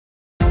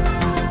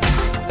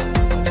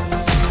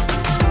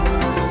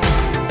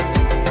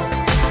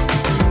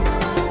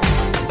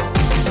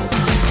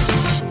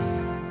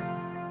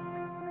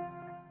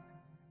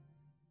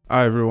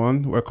Hi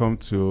everyone, welcome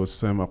to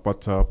Sam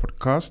Apata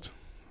podcast.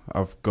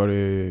 I've got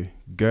a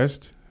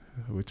guest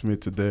with me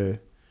today.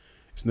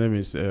 His name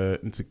is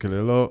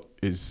Ntikelelo.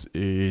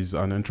 Is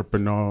an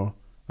entrepreneur,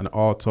 an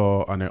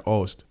author, and a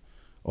host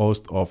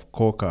of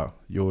Coca.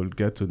 You will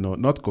get to know,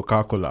 not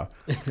Coca-Cola.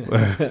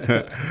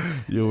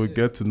 You will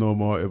get to know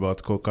more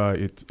about Coca.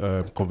 It's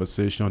a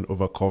conversation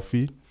over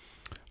coffee.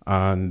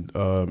 And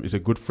he's a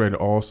good friend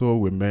also.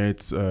 We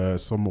met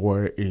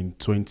somewhere in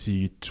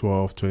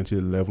 2012,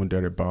 2011,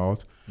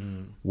 thereabout,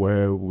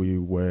 where we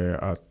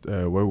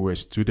were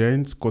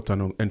students, quote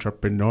an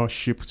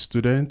entrepreneurship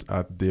student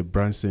at the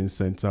Branson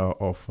Center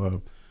of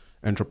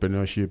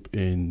Entrepreneurship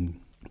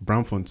in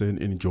Braamfontein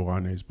in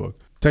Johannesburg.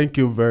 Thank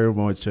you very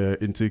much,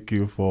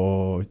 Ntiki,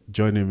 for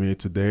joining me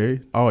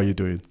today. How are you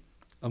doing?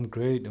 I'm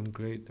great,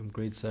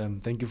 Sam.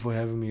 Thank you for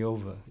having me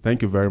over.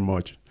 Thank you very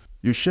much.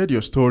 You shared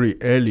your story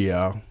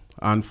earlier,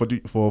 and for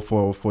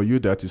you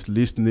that is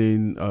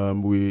listening,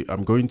 I'm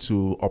going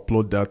to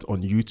upload that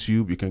on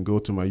YouTube. You can go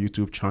to my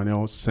YouTube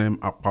channel, Sam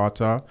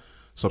Apata,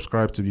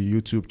 subscribe to the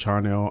YouTube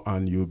channel,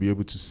 and you'll be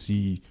able to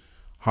see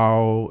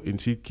how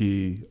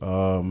Ntikelelo,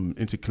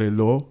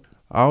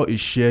 how he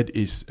shared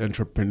his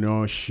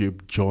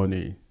entrepreneurship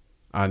journey,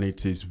 and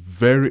it is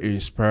very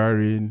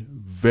inspiring,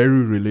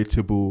 very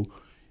relatable.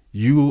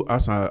 You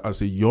as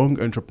a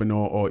young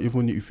entrepreneur, or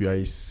even if you are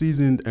a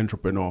seasoned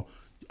entrepreneur,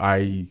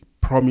 I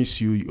promise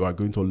you are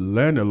going to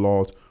learn a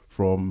lot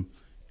from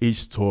his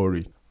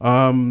story.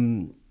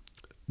 Making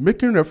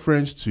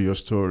reference to your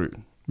story.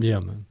 Yeah,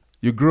 man.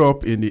 You grew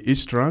up in the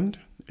East Rand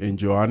in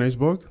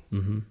Johannesburg.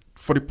 Mm-hmm.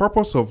 For the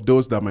purpose of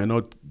those that might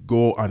not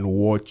go and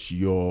watch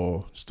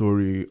your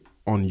story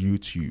on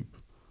YouTube,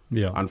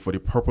 Yeah. and for the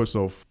purpose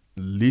of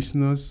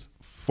listeners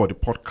for the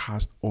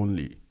podcast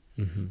only,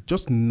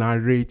 just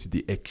narrate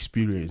the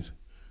experience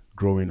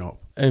growing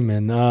up. Hey,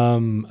 man.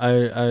 I'm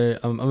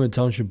a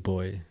township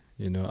boy.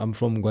 You know, I'm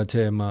from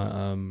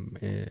Guatemala.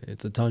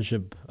 It's a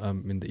township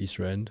in the East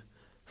Rand,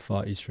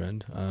 far East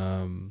Rand.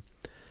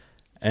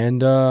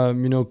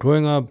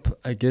 Growing up,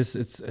 I guess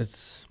it's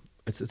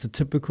a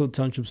typical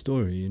township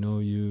story. You know,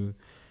 you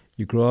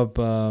grow up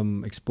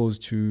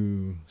exposed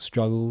to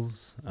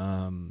struggles.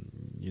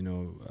 You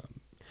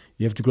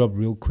have to grow up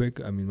real quick.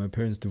 I mean, my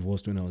parents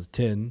divorced when I was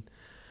 10,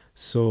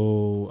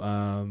 so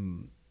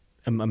I'm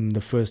the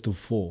first of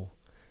four.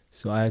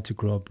 So I had to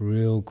grow up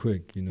real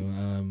quick,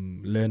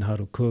 learn how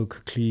to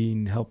cook,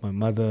 clean, help my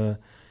mother.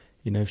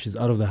 You know, if she's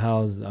out of the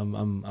house,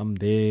 I'm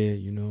there.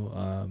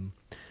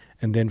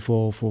 And then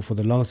for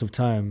the longest of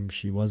time,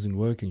 she wasn't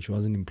working, she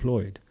wasn't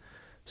employed.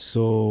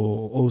 So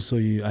also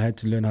I had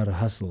to learn how to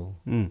hustle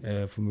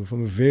from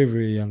a very,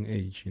 very young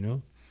age,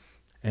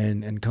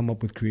 and come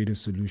up with creative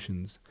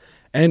solutions,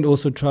 and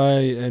also try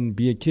and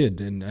be a kid.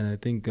 And I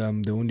think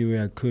the only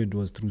way I could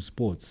was through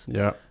sports.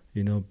 Yeah.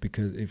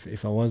 Because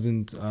if I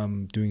wasn't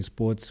doing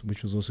sports,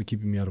 which was also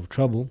keeping me out of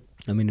trouble,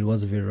 I mean, it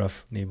was a very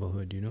rough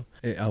neighborhood,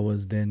 I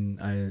was then,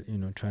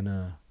 trying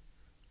to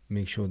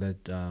make sure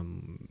that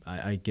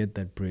I get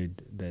that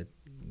bread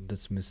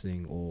that's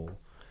missing, or,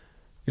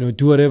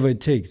 do whatever it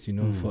takes,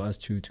 for us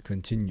to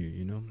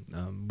continue,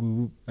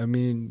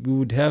 we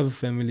would have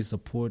family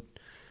support,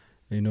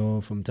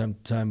 from time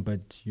to time,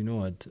 but you know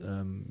what,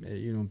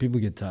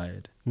 people get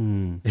tired,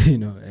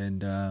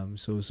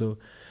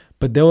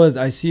 but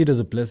I see it as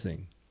a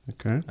blessing.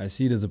 Okay. I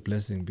see it as a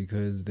blessing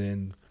because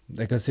then,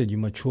 like I said, you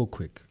mature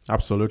quick.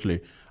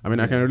 Absolutely. I mean,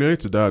 I can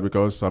relate to that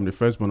because I'm the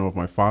firstborn of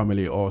my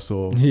family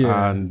also.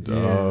 Yeah, and,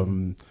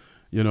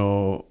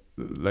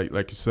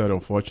 like you said,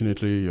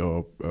 unfortunately,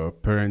 your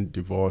parent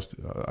divorced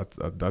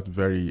at that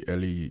very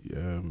early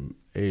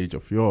age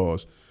of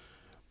yours.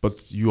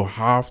 But you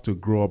have to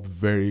grow up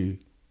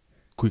very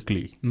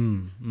quickly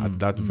at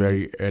that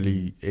very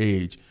early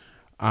age.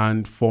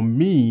 And for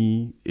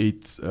me,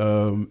 it's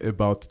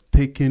about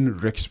taking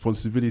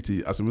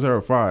responsibility. As a matter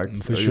of fact,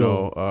 For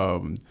sure. I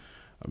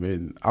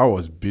mean, I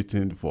was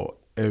beaten for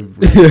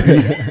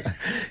everything.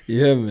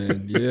 Yeah,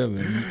 man.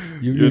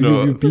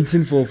 You're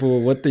beaten for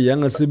what the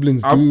younger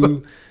siblings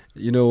do.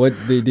 What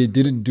they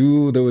didn't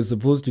do, they were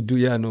supposed to do.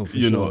 Yeah, no, for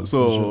sure.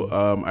 So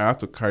I had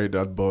to carry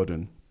that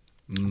burden.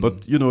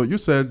 But, you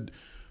said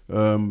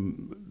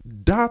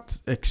that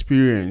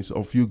experience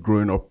of you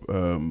growing up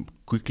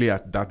quickly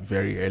at that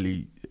very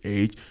early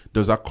age,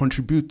 does that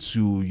contribute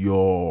to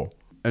your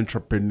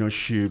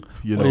entrepreneurship?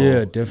 Oh,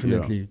 yeah,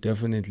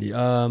 definitely.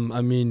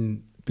 I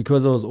mean,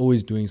 because I was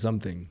always doing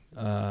something.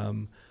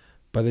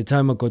 By the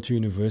time I got to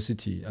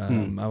university,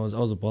 I was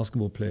a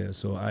basketball player,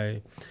 so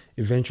I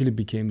eventually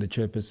became the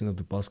chairperson of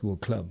the basketball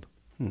club.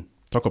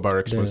 Talk about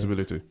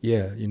responsibility.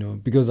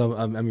 Because I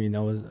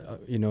was,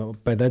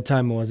 by that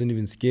time I wasn't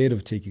even scared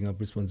of taking up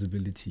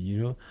responsibility,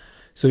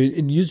 So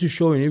it used to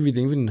show in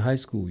everything, even in high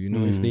school,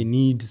 if they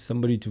need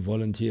somebody to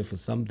volunteer for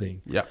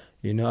something. Yeah.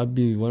 I'd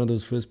be one of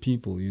those first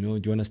people, do you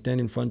want to stand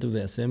in front of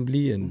the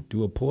assembly and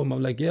do a poem?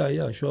 I'm like,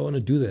 yeah, sure, I want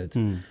to do that.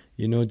 Do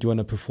you want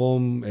to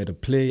perform at a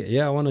play?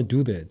 Yeah, I want to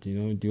do that. Do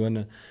you want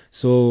to?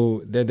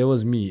 So that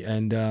was me.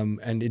 And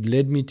it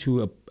led me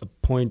to a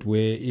point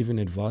where even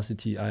at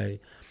varsity, I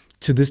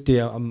to this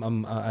day,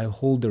 I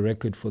hold the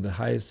record for the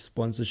highest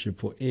sponsorship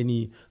for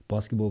any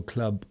basketball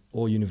club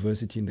or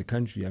university in the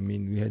country. I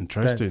mean, we had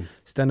Interesting.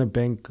 Standard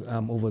Bank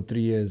over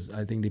 3 years.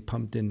 I think they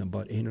pumped in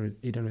about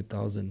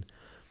 800,000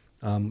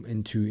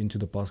 into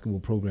the basketball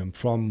program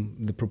from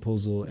the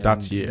proposal.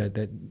 That year?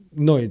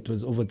 No, it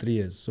was over 3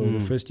 years. So the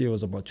first year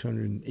was about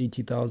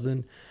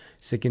 280,000,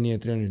 second year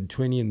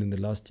 320, and then the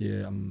last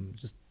year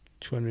just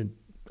 200.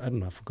 I don't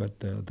know. I forgot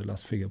the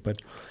last figure,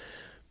 but.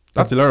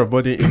 That's a lot of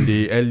money in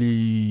the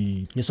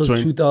early. This was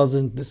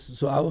 2000.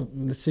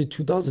 Let's say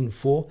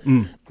 2004.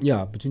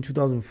 Yeah, between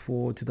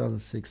 2004,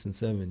 2006, and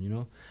 2007. You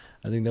know,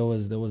 I think that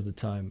was the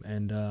time.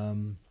 And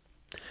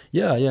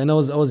and I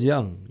was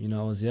young. You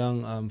know, I was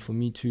young. For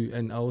me too,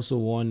 and I also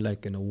won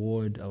like an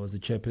award. I was the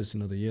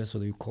chairperson of the year, so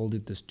they called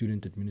it the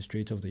Student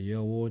Administrator of the Year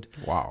award.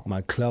 Wow.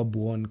 My club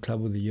won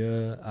Club of the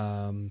Year.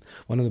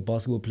 One of the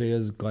basketball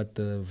players got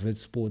the Vid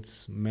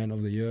Sports Man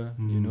of the Year.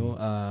 You know,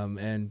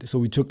 and so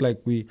we took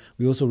we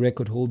also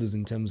record holders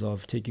in terms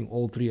of taking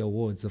all 3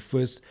 awards. The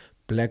first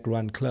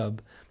black-run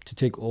club to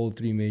take all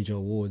 3 major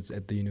awards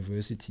at the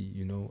university.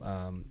 You know,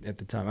 at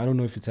the time, I don't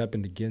know if it's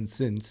happened again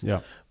since. Yeah.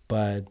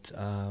 But,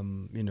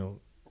 you know,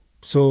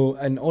 so,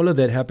 and all of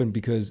that happened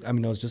because, I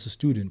mean, I was just a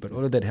student, but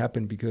all of that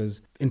happened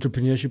because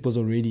entrepreneurship was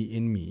already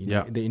in me. You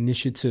know, the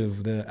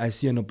initiative, I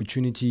see an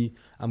opportunity,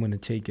 I'm going to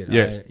take it.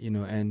 Yes. You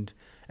know, and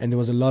there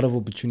was a lot of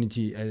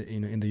opportunity, you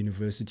know, in the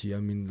university. I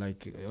mean,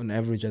 like, on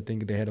average, I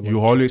think they had about...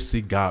 You always see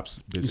gaps,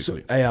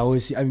 basically. So I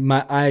always see, I mean,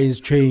 my eye is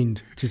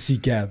trained to see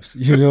gaps,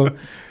 you know?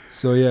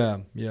 So, yeah,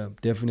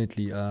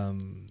 definitely.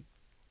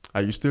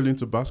 Are you still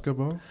into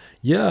basketball?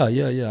 Yeah, I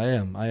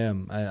am.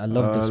 I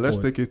love the sport. Let's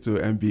take it to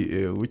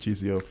NBA. Which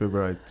is your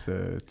favorite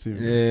team?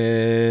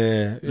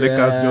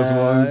 Lakers just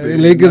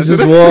won. Lakers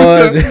just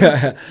won.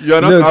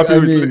 You're not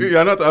happy?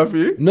 You're not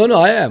happy?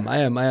 No, I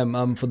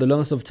am. For the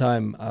longest of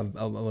time,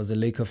 I was a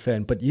Laker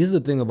fan. But here's the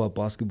thing about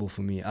basketball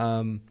for me.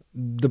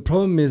 The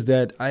problem is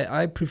that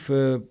I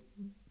prefer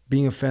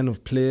being a fan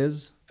of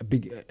players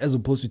as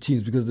opposed to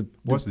teams because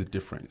what's the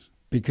difference?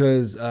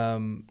 Because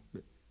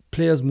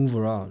players move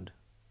around.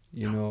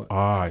 You know,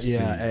 I see.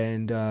 Yeah,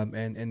 and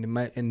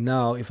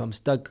now if I'm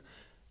stuck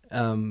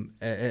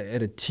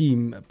at a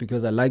team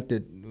because I liked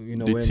it, you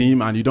know, the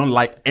team, and you don't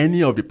like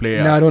any of the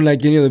players. No, I don't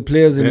like any of the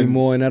players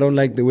anymore, and I don't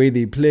like the way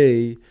they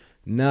play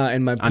now.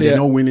 And they're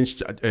not winning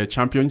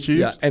championships.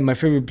 Yeah, and my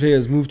favorite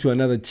players move to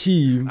another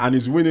team, and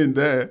he's winning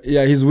there.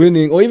 Yeah, he's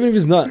winning, or even if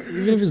he's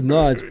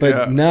not,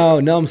 but now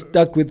I'm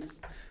stuck with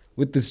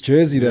this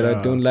jersey that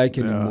I don't like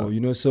anymore. You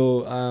know,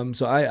 so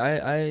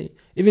I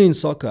even in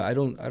soccer, I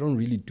don't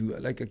really do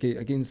like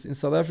in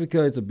South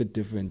Africa it's a bit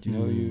different. You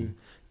know,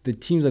 the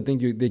teams I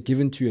think they're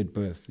given to you at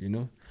birth. You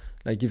know,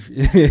 like if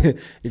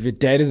if your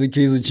dad is a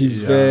Kaizer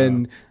Chiefs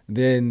fan,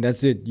 then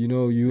that's it. You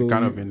know, you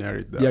kind of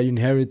inherit that. Yeah, you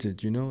inherit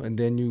it. You know, and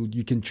then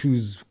you can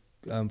choose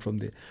from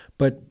there.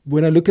 But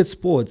when I look at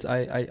sports,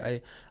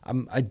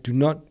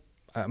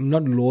 I'm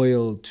not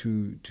loyal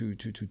to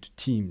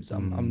teams.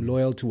 I'm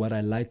loyal to what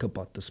I like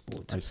about the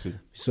sport. I see.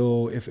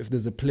 So if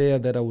there's a player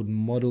that I would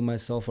model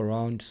myself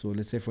around, so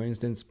let's say for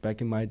instance,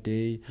 back in my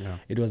day,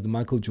 it was the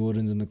Michael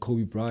Jordans and the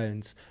Kobe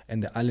Bryants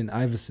and the Allen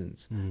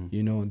Iversons,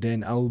 you know,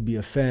 then I will be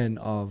a fan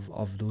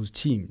of those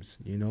teams,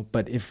 you know.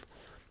 But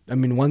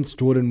once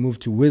Jordan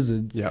moved to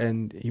Wizards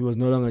and he was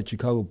no longer at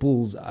Chicago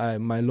Bulls,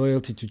 my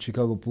loyalty to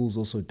Chicago Bulls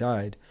also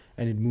died.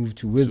 And it moved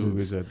to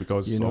Wizards.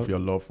 Because of your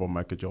love for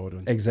Michael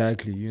Jordan.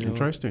 Exactly. You know?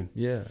 Interesting.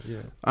 Yeah.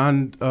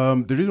 And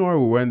the reason why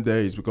we went there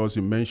is because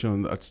you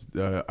mentioned at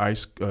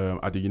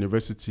the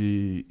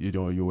university, you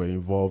know, you were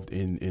involved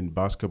in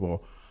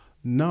basketball.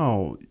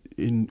 Now,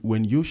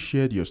 when you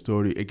shared your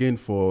story, again,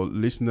 for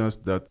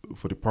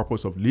the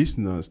purpose of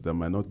listeners that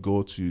might not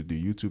go to the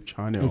YouTube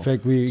channel. In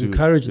fact, we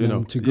encourage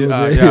them to go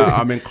there. Yeah,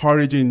 I'm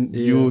encouraging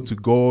you to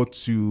go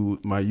to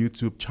my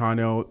YouTube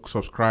channel,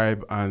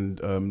 subscribe, and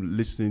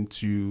listen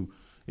to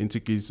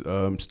Ntiki's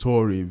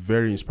story.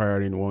 Very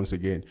inspiring once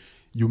again.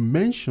 You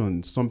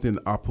mentioned something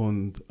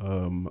happened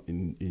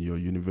in your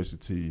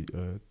university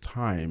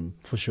time.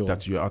 For sure.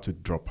 That you had to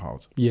drop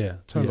out. Yeah.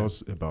 Tell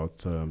us about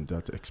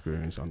that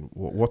experience and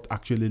what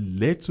actually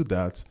led to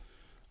that.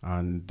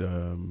 And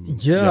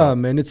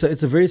man, it's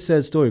a very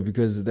sad story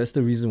because that's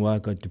the reason why I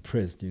got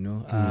depressed, you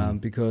know.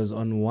 Because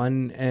on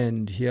one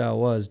end, here I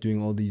was doing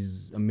all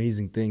these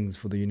amazing things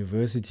for the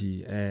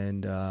university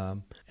and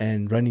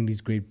running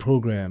these great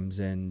programs,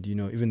 and you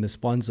know, even the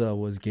sponsor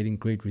was getting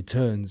great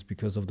returns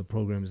because of the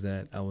programs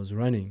that I was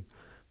running.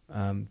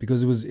 Because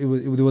there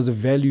was a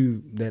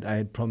value that I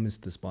had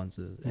promised the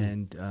sponsor,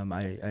 and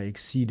I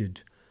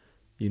exceeded.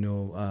 You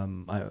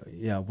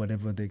know,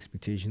 whatever the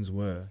expectations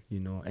were, you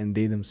know, and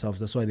they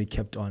themselves, that's why they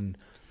kept on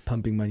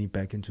pumping money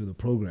back into the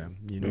program,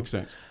 you know. Makes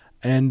sense.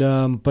 And,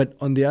 but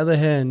on the other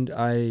hand,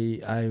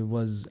 I'm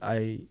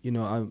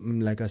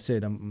like I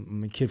said,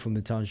 I'm a kid from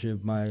the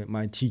township.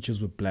 My teachers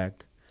were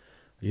black,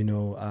 you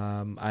know,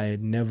 I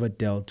had never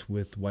dealt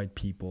with white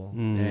people.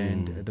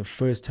 And the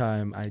first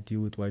time I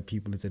deal with white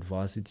people is at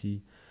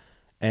varsity.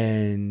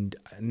 And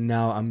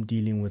now I'm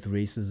dealing with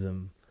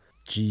racism.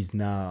 Geez,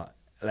 now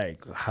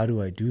like, how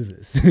do I do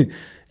this?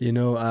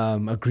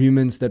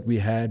 Agreements that we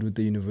had with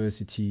the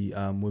university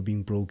were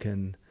being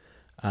broken.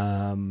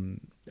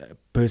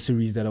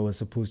 Bursaries that I was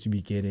supposed to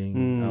be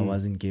getting, I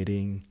wasn't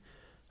getting.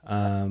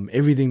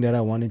 Everything that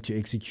I wanted to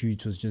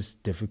execute was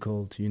just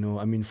difficult.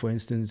 For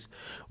instance,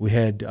 we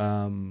had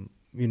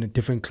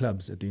different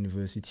clubs at the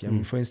university.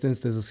 For instance,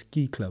 there's a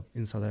ski club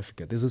in South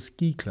Africa. There's a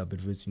ski club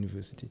at Wits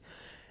University,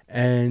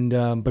 and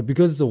but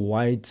because it's a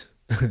white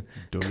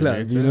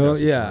club,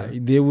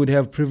 they would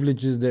have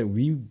privileges that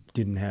we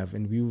didn't have,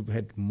 and we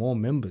had more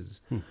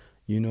members.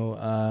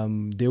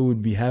 They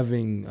would be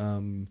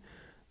having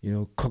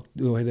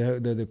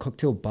the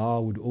cocktail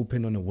bar would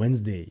open on a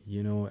Wednesday,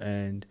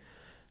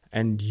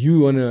 and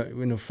you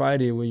on a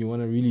Friday when you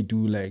want to really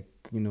do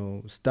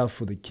stuff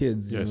for the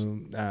kids, yes.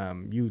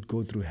 You would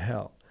go through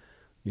hell,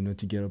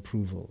 to get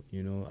approval.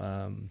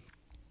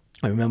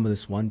 I remember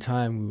this one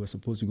time we were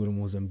supposed to go to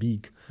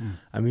Mozambique.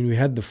 We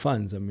had the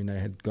funds. I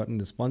had gotten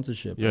the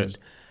sponsorship. Yes.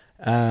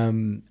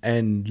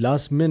 And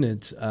last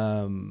minute,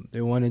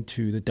 they wanted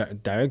to. The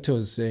director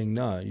was saying,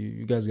 "No,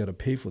 you guys got to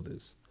pay for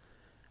this."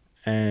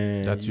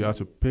 And that you have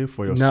to pay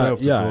for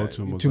yourself to go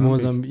to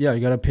Mozambique. Yeah,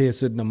 you got to pay a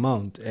certain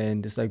amount.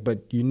 And it's like,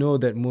 but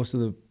that most of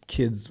the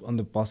kids on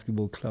the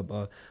basketball club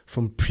are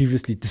from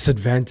previously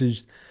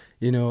disadvantaged,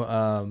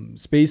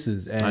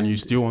 spaces. And you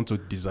still want to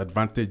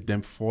disadvantage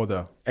them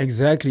further.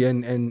 Exactly.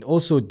 And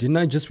also, didn't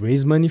I just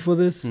raise money for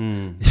this?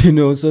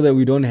 So that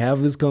we don't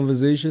have this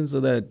conversation, so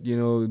that,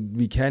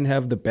 we can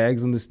have the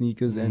bags and the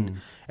sneakers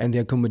and the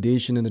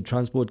accommodation and the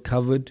transport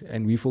covered,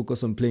 and we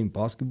focus on playing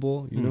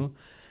basketball,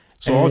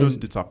 So all those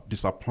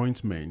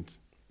disappointments.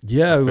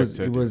 Yeah,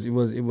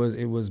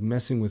 it was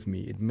messing with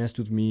me. It messed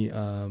with me.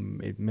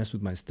 It messed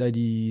with my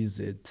studies.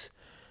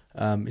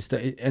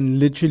 And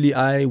literally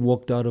I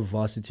walked out of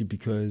varsity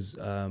because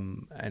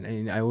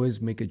and I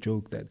always make a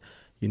joke that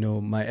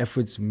my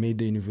efforts made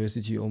the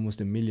university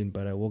almost $1 million,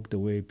 but I walked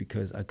away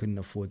because I couldn't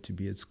afford to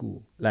be at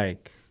school.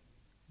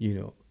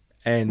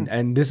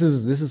 And this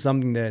is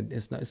something that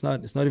it's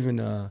not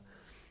even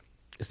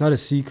it's not a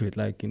secret.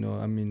 At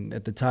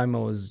the time I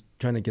was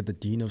trying to get the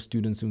dean of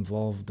students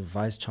involved, the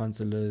vice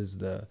chancellors,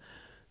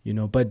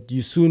 but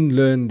you soon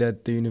learn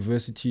that the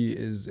university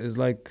is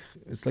like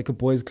a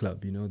boys'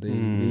 club.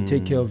 They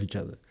take care of each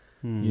other.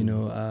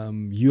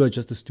 You are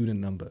just a student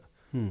number.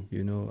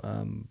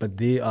 But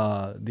they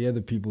are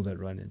the people that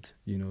run it.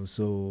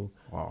 So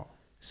wow.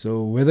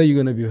 So whether you're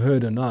gonna be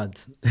heard or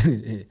not,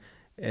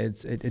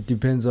 it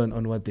depends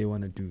on what they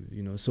want to do.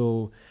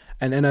 So.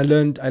 And I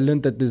learned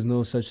that there's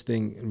no such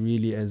thing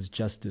really as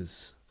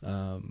justice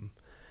or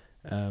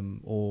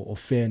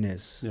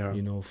fairness,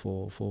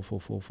 for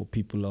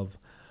people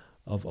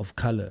of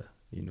color,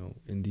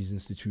 in these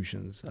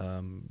institutions,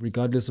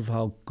 regardless of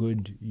how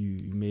good you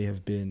may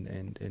have been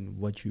and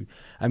what you.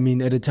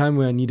 At a time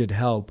where I needed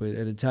help,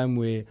 at a time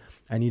where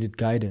I needed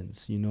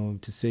guidance,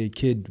 to say,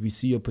 kid, we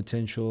see your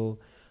potential,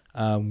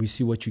 we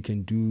see what you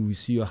can do, we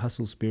see your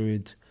hustle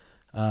spirit.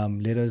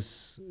 Let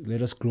us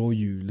grow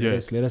you.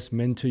 Let us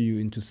mentor you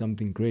into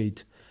something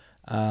great.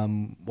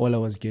 All I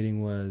was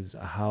getting was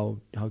how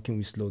can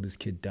we slow this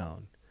kid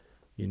down,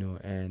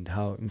 and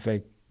how, in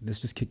fact, let's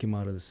just kick him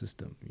out of the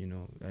system,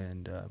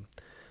 and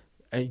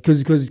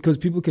because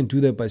people can do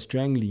that by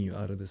strangling you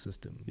out of the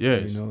system.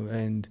 Yes.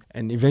 And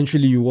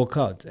eventually you walk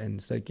out,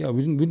 and it's like,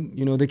 we didn't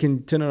they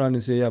can turn around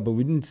and say, but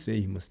we didn't say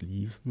he must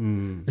leave.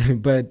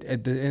 But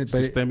at the end,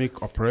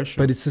 systemic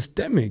oppression. But it's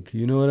systemic,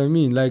 you know what I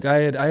mean? Like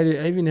I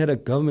even had a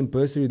government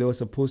bursary that was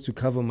supposed to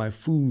cover my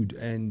food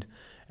and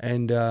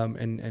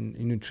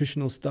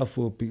nutritional stuff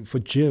for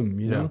gym,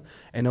 know,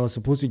 and I was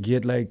supposed to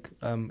get a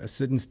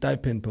certain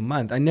stipend per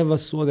month. I never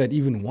saw that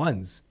even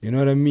once, you know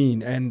what I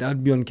mean? And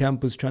I'd be on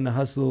campus trying to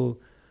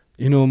hustle,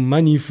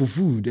 money for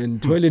food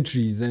and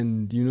toiletries,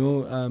 and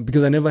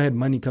because I never had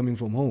money coming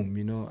from home,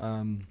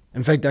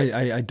 In fact,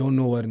 I don't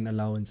know what an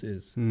allowance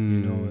is.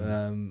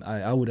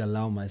 I would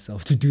allow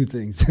myself to do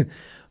things.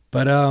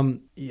 But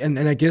and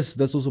I guess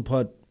that's also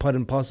part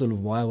and parcel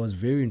of why I was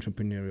very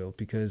entrepreneurial,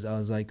 because I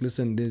was like,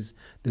 listen, there's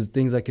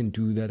things I can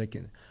do that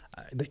can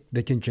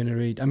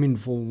generate.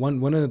 For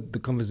one of the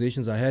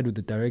conversations I had with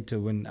the director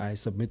when I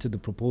submitted the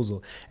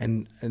proposal,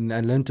 and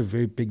I learned a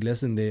very big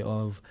lesson there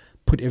of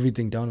put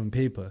everything down on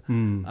paper.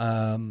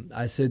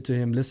 I said to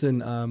him,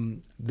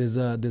 listen, there's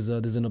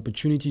an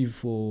opportunity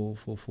for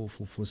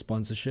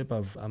sponsorship.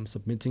 I'm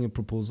submitting a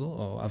proposal,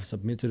 or I've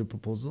submitted a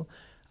proposal.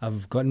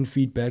 I've gotten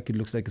feedback. It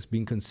looks like it's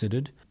being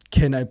considered.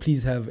 Can I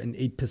please have an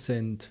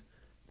 8%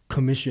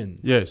 commission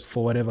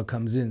for whatever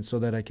comes in, so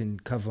that I can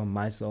cover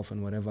myself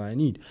and whatever I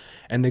need?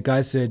 And the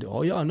guy said,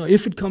 oh yeah, no,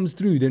 if it comes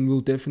through, then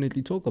we'll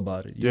definitely talk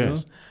about it. You know?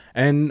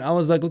 And I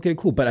was like, okay,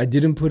 cool. But I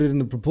didn't put it in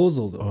the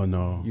proposal though. Oh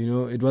no.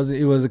 It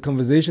was a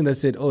conversation that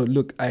said, oh,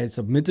 look, I had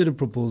submitted a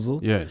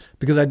proposal.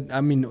 Because I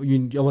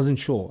wasn't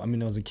sure. I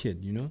was a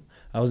kid,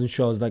 I wasn't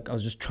sure. I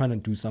was just trying to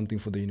do something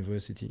for the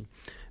university.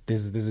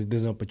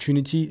 There's an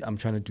opportunity. I'm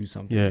trying to do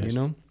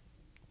something,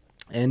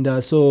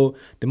 And so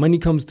the money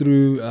comes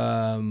through,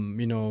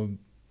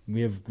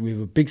 we have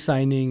a big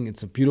signing.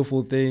 It's a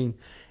beautiful thing.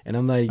 And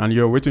I'm like, and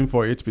you're waiting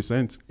for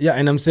 8%. yeah,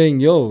 and I'm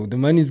saying, yo, the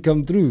money's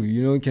come through.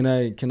 You know, can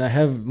I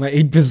have my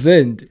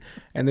 8%?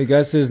 And the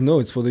guy says, no,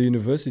 it's for the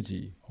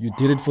university. You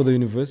did it for the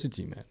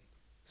university, man.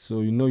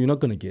 So you know you're not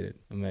gonna get it.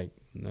 I'm like,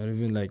 not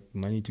even like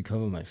money to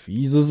cover my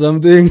fees or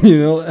something, you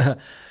know.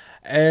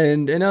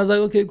 And I was like,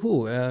 okay,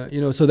 cool.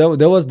 You know, so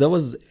that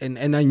was,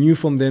 and I knew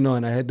from then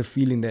on, I had the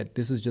feeling that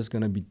this is just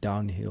gonna be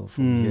downhill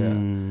from here,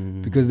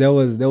 because that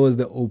was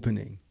the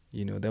opening.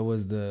 You know, that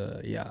was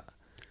the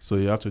So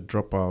you had to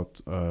drop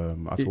out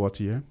at what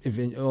year?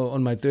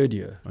 On my third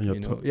year. On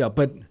your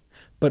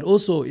but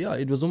also,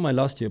 it was on my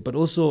last year. But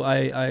also,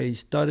 I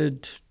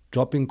started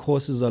dropping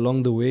courses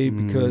along the way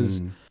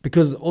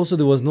because also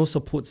there was no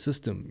support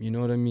system. You know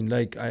what I mean?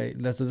 Like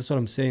that's what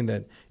I'm saying,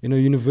 that, you know,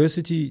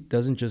 university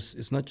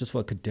it's not just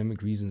for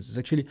academic reasons. It's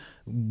actually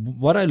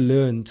what I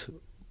learned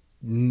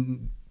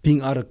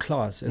being out of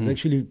class has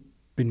actually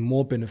been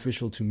more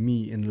beneficial to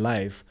me in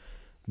life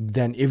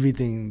than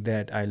everything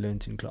that I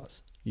learned in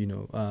class. You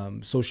know,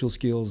 social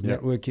skills,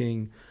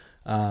 networking,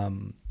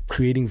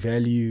 creating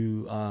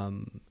value,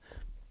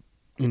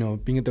 you know,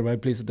 being at the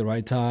right place at the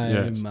right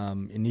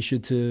time,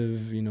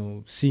 initiative, you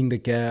know, seeing the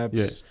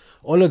gaps,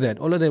 all of that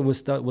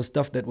was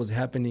stuff that was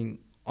happening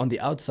on the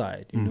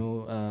outside, you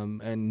know,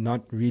 and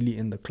not really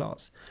in the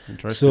class.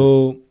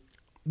 Interesting.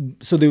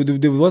 So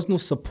there was no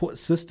support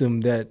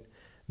system that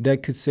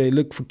could say,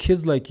 look, for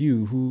kids like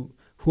you who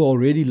are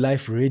already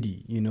life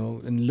ready, you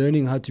know, and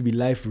learning how to be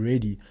life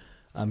ready.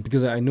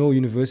 Because I know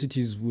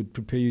universities would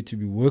prepare you to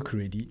be work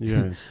ready.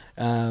 Yes.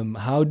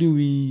 How do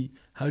we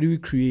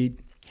create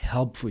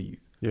help for you?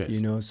 Yes.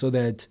 You know, so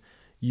that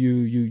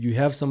you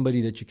have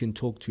somebody that you can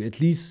talk to. At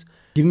least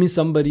give me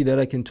somebody that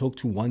I can talk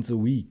to once a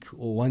week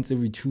or once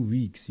every 2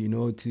 weeks. You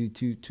know,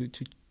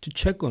 to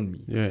check on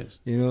me. Yes.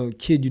 You know,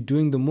 kid, you're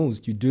doing the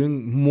most. You're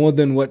doing more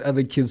than what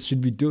other kids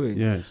should be doing.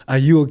 Yes. Are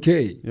you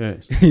okay?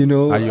 Yes. You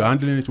know, are you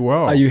handling it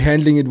well? Are you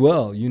handling it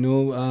well? You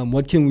know,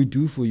 what can we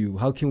do for you?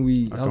 How can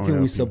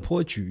we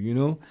support you? You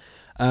know,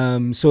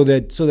 so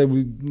that we,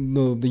 you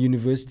know, the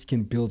university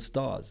can build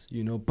stars.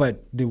 You know,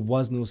 but there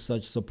was no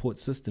such support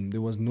system.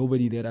 There was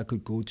nobody that I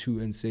could go to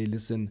and say,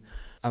 listen,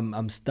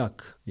 I'm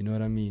stuck. You know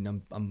what I mean?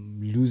 I'm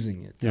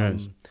losing it.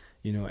 Yes.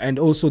 You know, and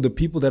also the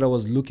people that I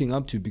was looking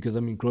up to, because I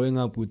mean, growing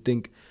up, would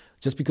think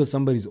just because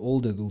somebody's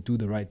older, they'll do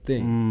the right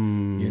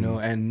thing, you know.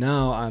 And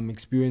now I'm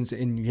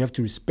experiencing, and you have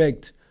to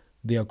respect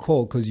their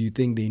call because you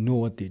think they know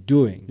what they're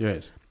doing.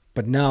 Yes.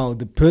 But now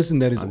the person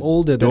that is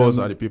older, those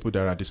are the people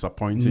that are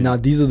disappointing. Now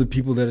these are the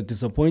people that are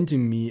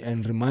disappointing me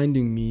and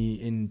reminding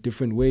me in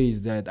different ways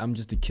that I'm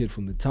just a kid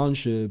from the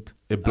township,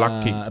 a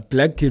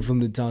black kid from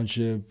the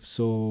township.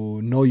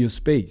 So know your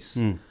space,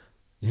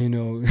 you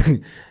know.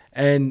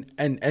 And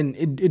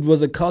it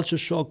was a culture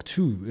shock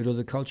too. It was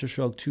a culture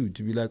shock too,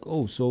 to be like,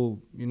 oh,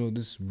 so, you know,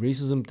 this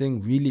racism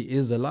thing really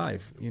is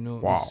alive. You know,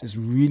 it's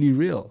really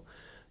real.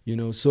 You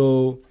know,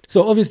 so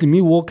obviously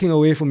me walking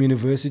away from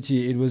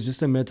university, it was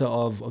just a matter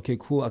of, okay,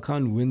 cool, I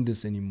can't win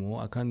this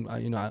anymore.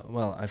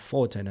 I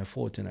fought and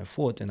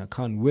I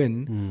can't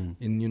win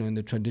in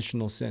the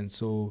traditional sense.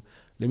 So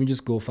let me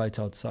just go fight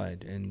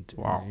outside and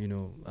you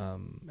know,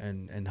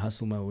 and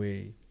hustle my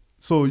way.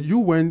 So you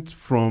went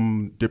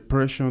from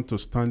depression to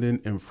standing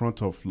in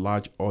front of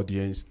large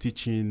audience,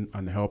 teaching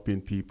and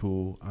helping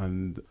people,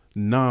 and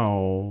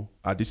now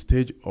at this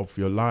stage of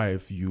your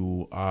life,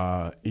 you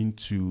are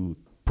into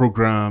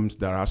programs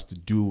that has to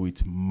do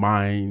with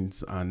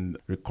minds and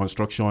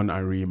reconstruction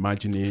and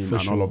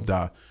reimagining all of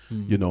that.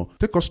 You know,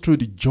 take us through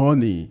the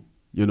journey.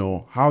 You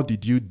know, how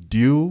did you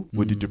deal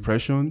with the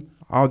depression?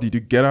 How did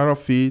you get out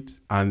of it?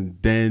 And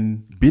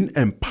then being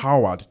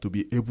empowered to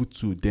be able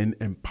to then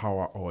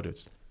empower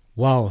others.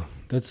 Wow,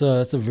 that's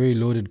a very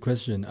loaded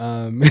question.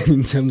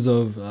 In terms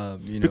of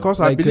you know, because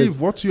I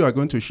believe what you are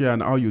going to share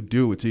and how you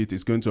deal with it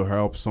is going to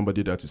help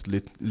somebody that is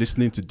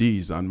listening to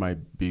these and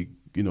might be,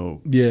 you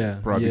know,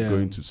 probably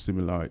going to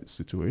similar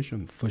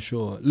situation. For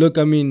sure. Look,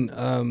 I mean,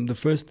 the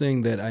first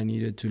thing that I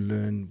needed to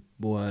learn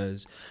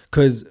was,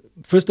 because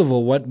first of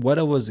all, what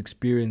I was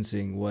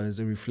experiencing was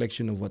a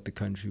reflection of what the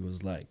country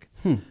was like,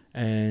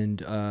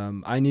 and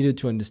I needed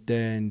to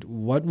understand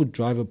what would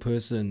drive a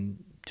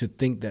person to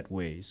think that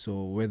way.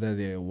 So whether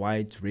they're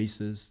white,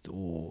 racist,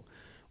 or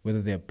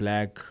whether they're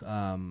black,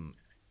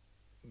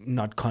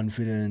 not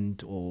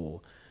confident,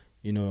 or,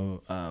 you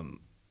know,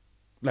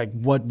 like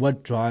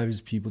what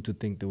drives people to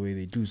think the way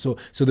they do. So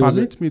there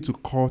permit me to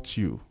cut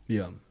you.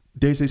 Yeah.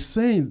 There's a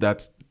saying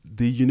that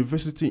the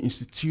university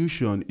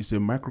institution is a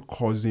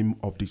microcosm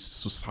of the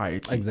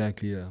society.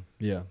 Exactly.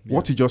 Yeah.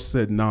 What you just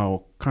said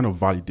now kind of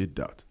validate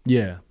that.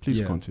 Yeah.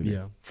 Please continue.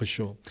 Yeah, for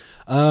sure.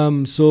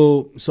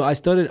 So I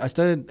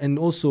started, and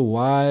also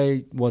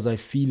why was I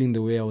feeling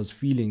the way I was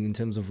feeling in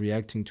terms of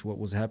reacting to what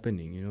was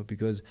happening? You know,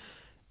 because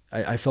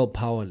I felt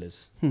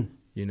powerless.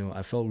 You know,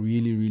 I felt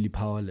really, really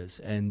powerless,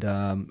 and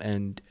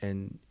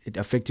it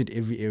affected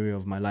every area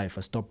of my life.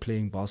 I stopped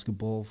playing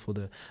basketball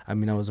I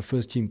was a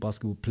first-team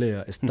basketball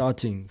player, a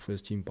starting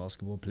first-team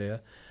basketball player.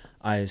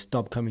 I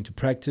stopped coming to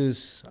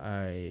practice.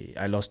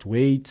 I lost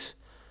weight.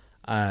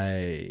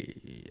 I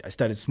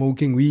started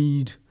smoking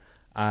weed.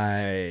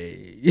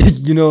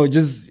 You know,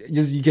 just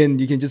you can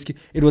just,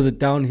 it was a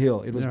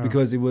downhill. It was Yeah.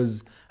 because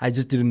I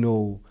just didn't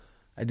know.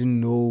 I didn't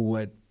know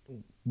what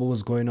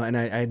was going on, and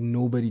I had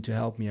nobody to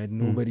help me. I had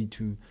nobody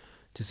to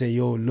say,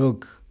 yo,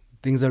 look,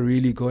 things are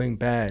really going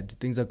bad.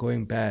 Things are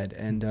going bad.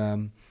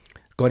 And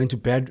got into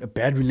a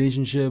bad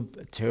relationship,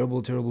 a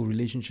terrible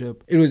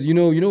relationship. It was, you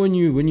know when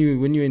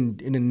you're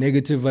in a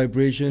negative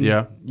vibration,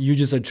 Yeah. you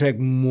just attract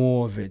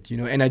more of it, you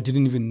know. And I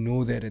didn't even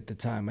know that at the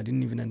time. I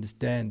didn't even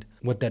understand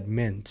what that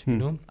meant, you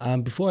know.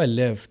 Before I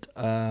left,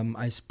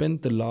 I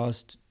spent the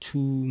last 2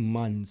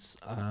 months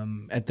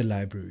at the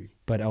library,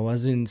 but I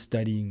wasn't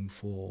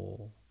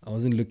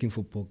looking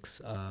for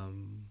books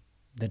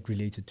that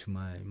related to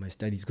my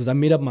studies, because I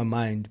made up my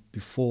mind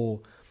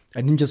before. I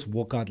didn't just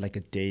walk out like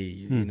a day,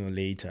 you know,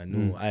 later.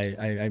 No,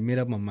 I made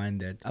up my mind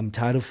that I'm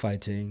tired of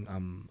fighting.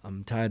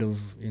 I'm tired of,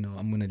 you know,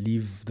 I'm gonna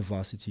leave the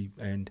varsity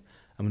and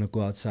I'm gonna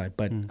go outside,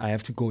 but I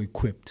have to go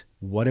equipped.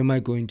 What am I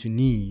going to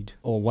need,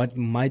 or what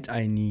might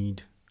I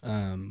need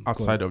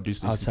Outside of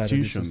this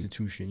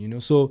institution, you know?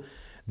 So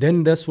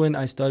then that's when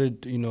I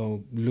started, you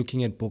know,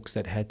 looking at books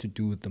that had to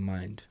do with the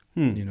mind.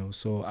 You know,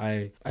 so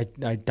I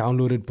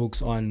downloaded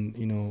books on,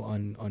 you know,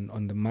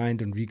 on the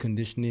mind, on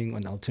reconditioning,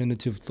 on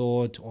alternative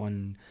thought,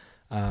 on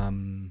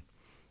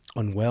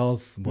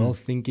wealth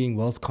thinking,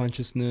 wealth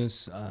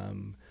consciousness,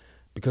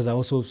 because I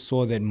also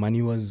saw that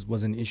money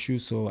was an issue,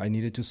 so I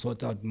needed to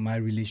sort out my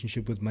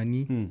relationship with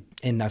money.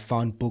 And I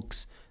found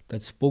books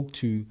that spoke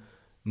to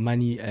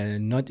money,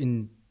 not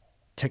in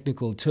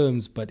technical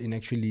terms, but in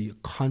actually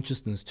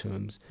consciousness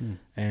terms.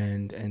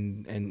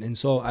 And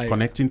so I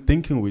connecting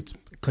thinking with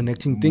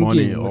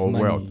money or with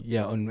money, wealth.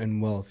 yeah,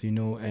 and wealth, you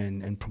know,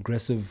 and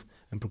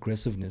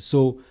progressiveness.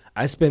 So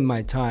I spent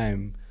my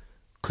time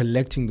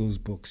collecting those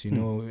books, you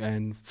know,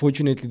 and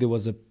fortunately there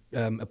was a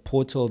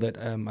portal that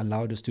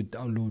allowed us to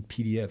download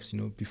PDFs,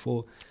 you know,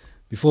 before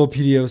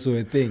PDFs were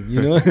a thing,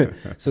 you know.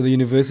 So the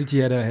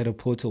university had a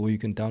portal where you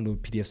can download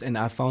PDFs, and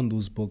I found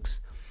those books.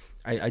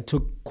 I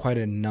took quite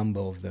a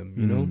number of them,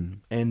 you know,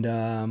 and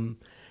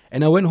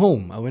I went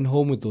home. I went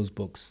home with those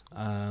books.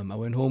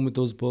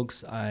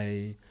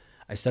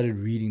 I started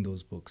reading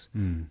those books,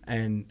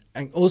 and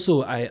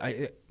also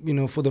I you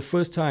know, for the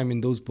first time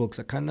in those books,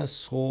 I kind of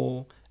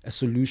saw a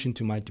solution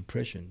to my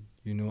depression.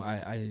 You know,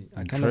 I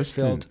kind of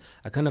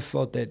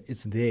felt that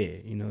it's there.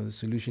 You know, the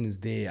solution is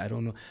there. I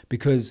don't know,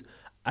 because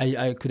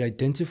I could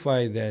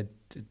identify that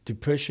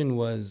depression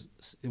was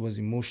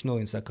emotional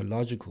and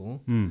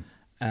psychological.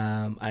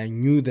 I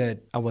knew that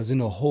I was in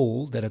a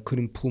hole that I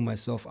couldn't pull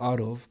myself out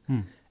of,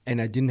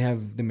 and I didn't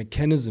have the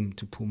mechanism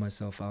to pull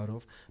myself out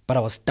of, but I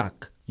was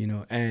stuck, you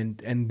know.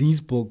 And these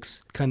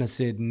books kind of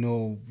said,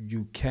 no,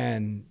 you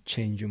can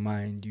change your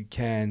mind, you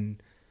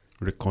can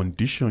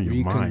recondition your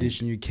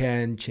mind, you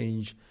can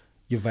change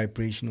your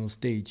vibrational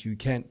state, you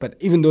can. But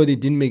even though they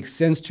didn't make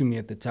sense to me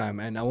at the time,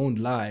 and I won't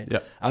lie,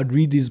 I'd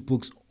read these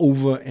books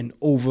over and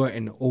over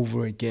and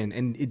over again,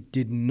 and it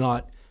did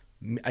not.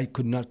 I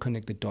could not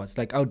connect the dots.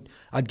 Like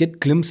I'd get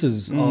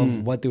glimpses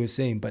of what they were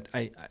saying, but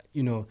I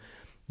you know,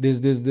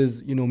 there's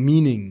you know,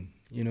 meaning.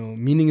 You know,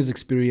 meaning is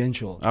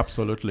experiential.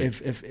 Absolutely.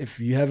 If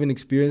you haven't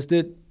experienced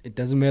it, it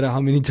doesn't matter how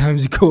many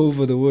times you go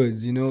over the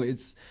words. You know,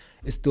 it's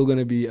still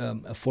gonna be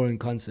a foreign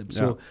concept.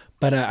 So,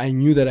 but I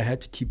knew that I had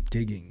to keep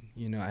digging.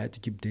 You know, I had to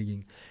keep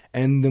digging,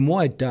 and the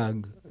more I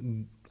dug,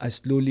 I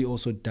slowly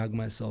also dug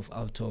myself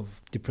out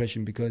of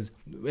depression, because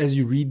as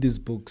you read these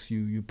books,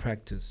 you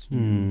practice, you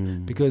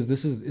know, because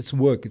it's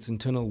work, it's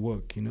internal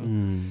work, you know,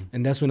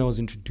 and that's when I was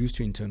introduced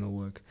to internal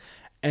work.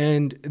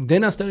 And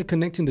then I started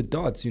connecting the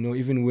dots, you know,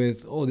 even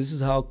with, this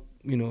is how,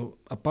 you know,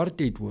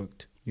 apartheid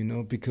worked, you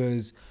know,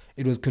 because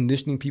it was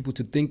conditioning people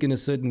to think in a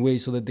certain way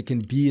so that they can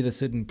be at a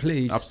certain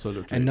place.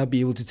 Absolutely. And not be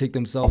able to take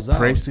themselves out.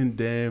 Oppressing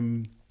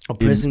them.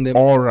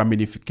 All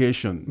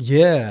ramifications.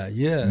 Yeah.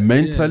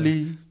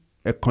 Mentally,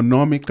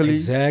 economically,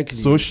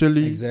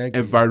 socially,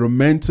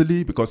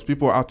 environmentally, because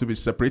people have to be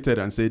separated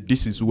and say,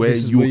 this is where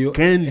you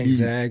can live.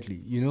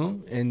 Exactly, you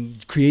know,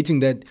 and creating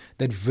that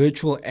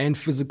virtual and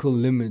physical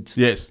limit.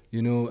 Yes.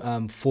 You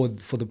know, for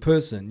the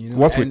person, you know.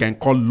 What we can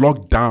call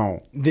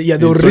lockdown. The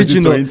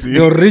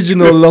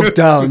original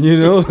lockdown, you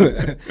know.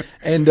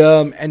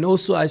 And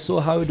also I saw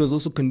how it was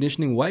also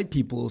conditioning white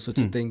people also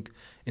to think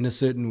in a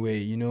certain way,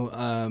 you know,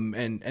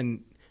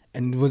 and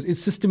it's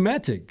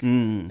systematic.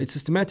 It's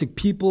systematic.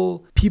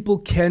 People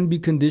can be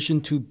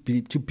conditioned to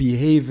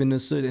behave in a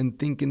certain and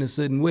think in a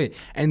certain way,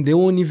 and they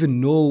won't even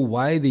know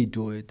why they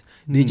do it.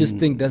 They just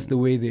think that's the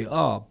way they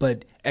are.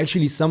 But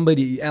actually,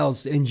 somebody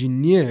else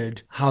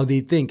engineered how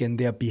they think and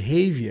their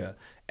behavior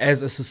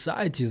as a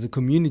society, as a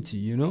community.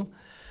 You know.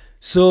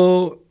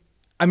 So,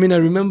 I mean, I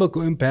remember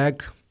going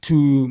back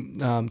to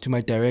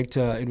my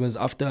director. It was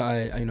after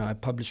I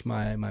published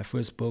my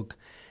first book.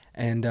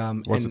 And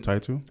What's the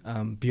title?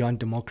 Beyond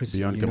Democracy.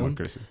 Beyond you know?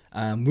 Democracy.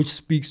 Which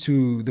speaks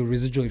to the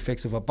residual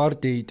effects of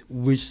apartheid,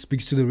 which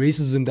speaks to the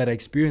racism that I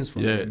experienced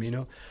from Yes. him, you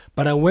know.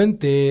 But I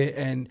went there,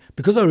 and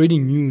because I already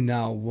knew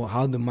now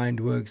how the mind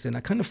works, and I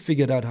kind of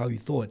figured out how he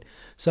thought.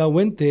 So I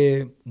went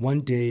there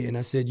one day, and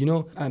I said, you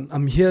know,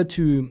 I'm here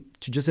to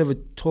just have a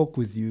talk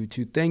with you,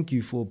 to thank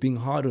you for being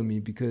hard on me,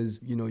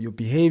 because, you know, your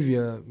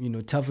behavior, you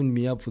know, toughened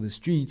me up for the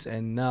streets,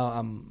 and now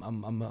I'm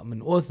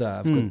an author.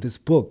 I've got this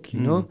book,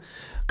 you know,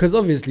 because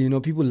obviously, you know,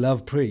 people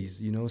love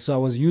praise, you know. So I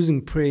was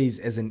using praise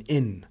as an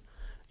in,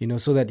 you know,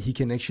 so that he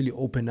can actually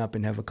open up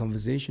and have a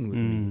conversation with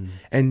me.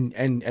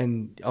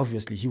 And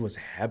obviously he was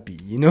happy,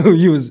 you know,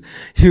 he was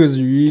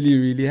really,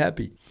 really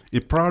happy.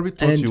 He probably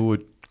thought And- you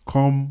would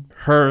come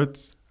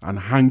hurt and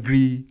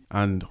hungry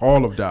and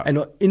all of that.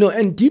 And, you know,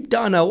 and deep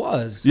down I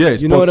was.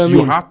 Yes, you know but what I mean?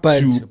 you had But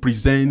to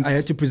present, I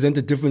had to present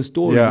a different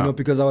story, Yeah. you know,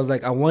 because I was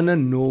like, I want to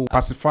know.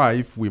 pacify,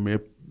 if we may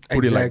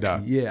put it like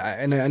that. Yeah,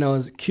 and I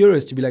was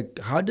curious to be like,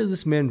 how does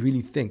this man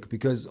really think?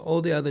 Because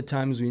all the other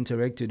times we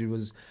interacted, it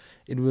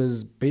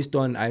was based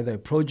on either a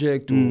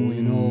project or,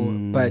 you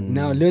know, but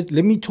now let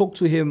me talk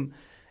to him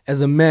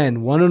as a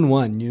man,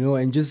 one-on-one, you know,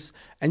 and just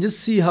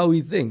see how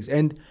he thinks.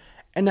 And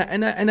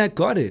I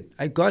got it.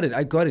 I got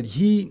it.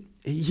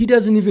 He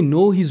doesn't even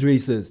know he's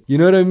racist. You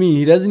know what I mean?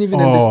 He doesn't even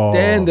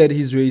understand that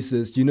he's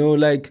racist. You know,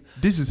 like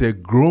This is a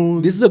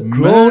grown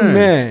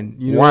man,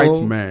 you know,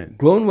 white man.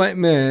 grown white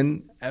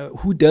man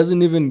who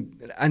doesn't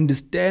even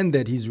understand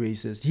that he's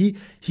racist.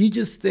 He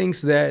just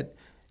thinks that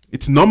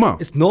It's normal.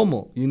 it's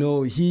normal. You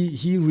know,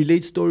 he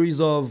relates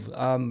stories of,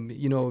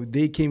 you know,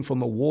 they came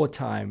from a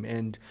wartime,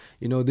 and,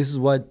 you know, this is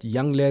what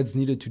young lads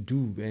needed to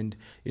do. And,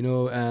 you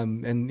know,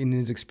 and in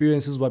his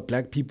experience, this is what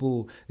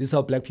this is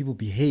how black people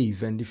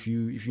behave. And if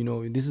you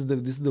know, this is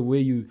the way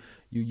you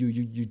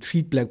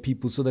treat black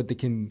people, so that they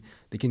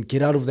can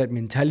get out of that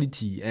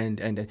mentality.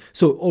 And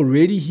so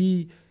already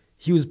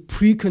he was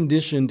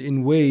preconditioned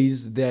in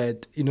ways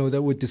that, you know,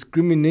 that were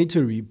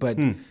discriminatory, but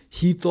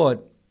he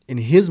thought, in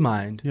his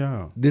mind,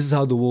 Yeah. this is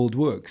how the world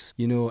works,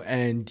 you know,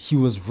 and he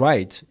was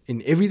right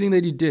in everything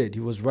that he did.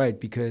 He was right,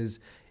 because,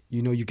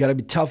 you know, you gotta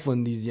be tough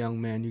on these young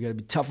men. You gotta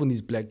be tough on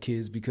these black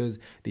kids, because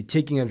they're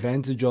taking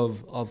advantage of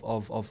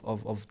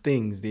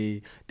things.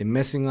 They're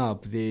messing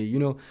up. You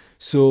know,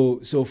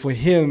 so for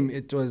him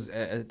it was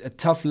a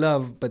tough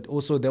love, but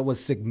also that was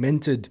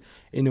segmented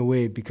in a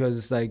way, because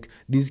it's like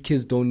these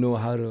kids don't know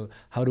how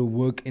to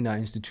work in our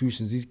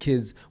institutions. These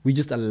kids, we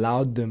just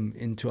allowed them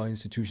into our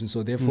institutions,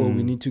 so therefore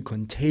we need to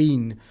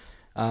contain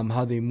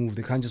how they move.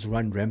 They can't just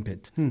run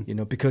rampant, you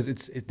know, because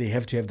they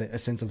have to have a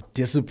sense of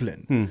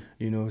discipline,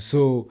 you know.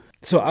 So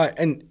I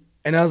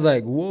was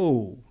like,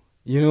 whoa,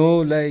 you know,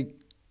 like,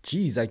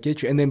 geez, I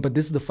get you. And then, but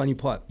this is the funny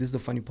part.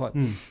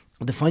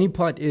 The funny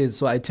part is,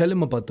 so I tell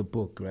him about the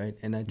book, right?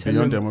 And I tell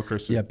Beyond him,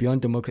 Democracy. Yeah,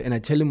 Beyond Democracy. And I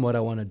tell him what I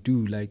want to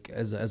do, like,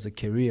 as a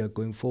career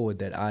going forward,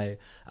 that I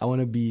want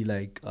to be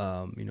like,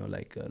 you know,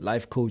 like a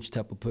life coach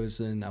type of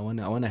person. I want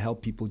to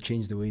help people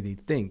change the way they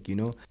think, you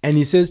know? And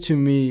he says to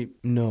me,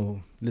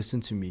 no, listen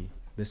to me.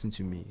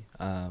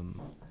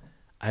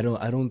 I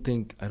don't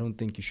think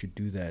you should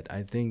do that.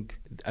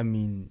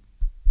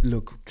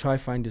 Look, try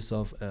find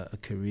yourself a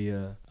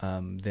career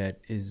that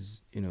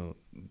is, you know,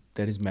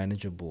 that is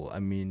manageable. I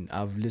mean,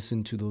 I've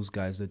listened to those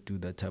guys that do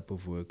that type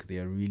of work. They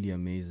are really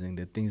amazing.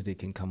 The things they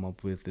can come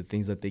up with, the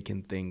things that they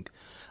can think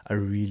are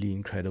really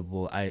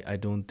incredible. I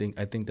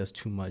think that's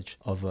too much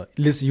of a,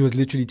 listen, he was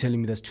literally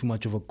telling me that's too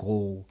much of a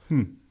goal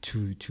and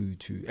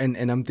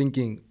I'm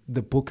thinking,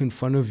 the book in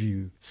front of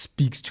you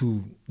speaks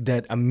to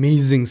that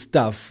amazing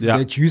stuff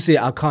that you say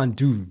I can't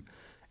do.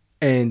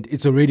 And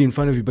it's already in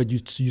front of you, but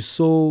you're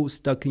so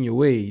stuck in your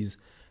ways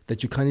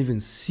that you can't even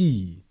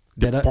see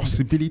The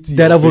possibility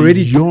that of I've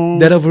already young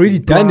that I've already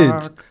done it.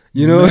 black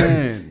You know,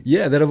 man.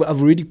 yeah, that I've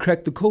already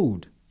cracked the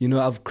code. You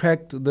know, I've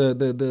cracked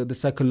the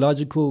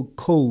psychological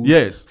code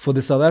Yes. for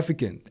the South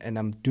African, and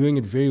I'm doing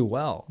it very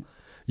well.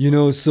 You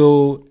know,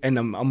 so, and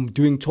I'm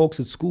doing talks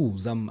at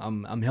schools.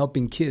 I'm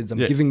helping kids. I'm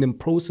Yes. giving them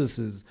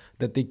processes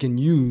that they can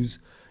use,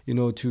 you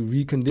know, to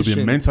recondition. To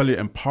be mentally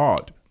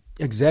empowered.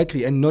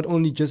 Exactly. And not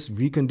only just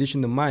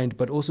recondition the mind,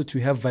 but also to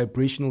have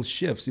vibrational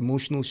shifts,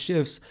 emotional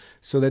shifts,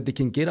 so that they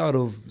can get out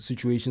of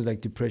situations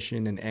like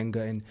depression and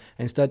anger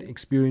and start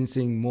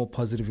experiencing more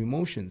positive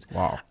emotions.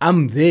 Wow.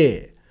 I'm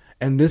there.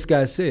 And this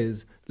guy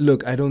says,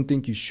 look, I don't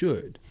think you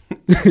should.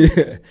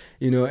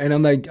 You know, and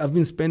I'm like, I've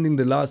been spending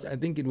the last, I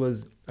think it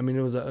was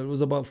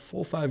about 4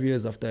 or 5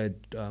 years after I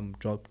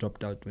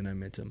dropped out when I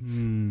met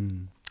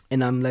him.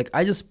 And I'm like,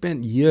 I just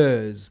spent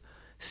years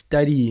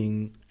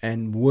studying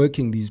and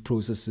working these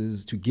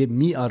processes to get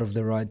me out of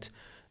the rut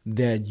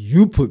that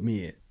you put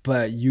me in,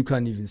 but you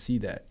can't even see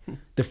that.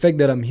 The fact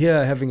that I'm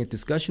here having a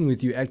discussion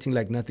with you, acting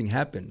like nothing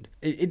happened,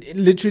 it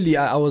literally,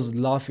 I was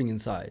laughing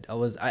inside.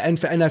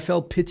 And I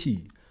felt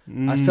pity.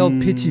 I felt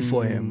pity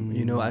for him.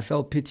 You know, I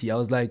felt pity. I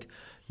was like,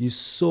 you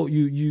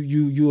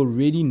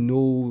already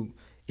know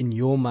in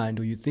your mind,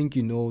 or you think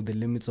you know the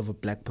limits of a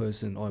black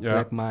person or a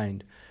black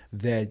mind,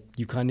 that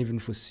you can't even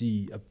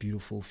foresee a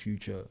beautiful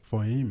future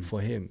For him.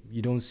 for him.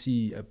 You don't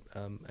see a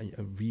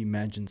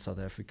reimagined South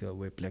Africa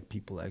where black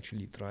people are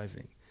actually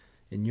thriving.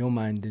 In your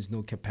mind, there's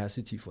no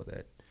capacity for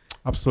that.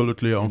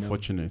 Absolutely know.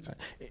 unfortunate.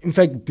 In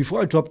fact,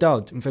 before I dropped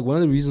out, one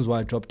of the reasons why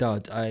I dropped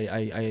out,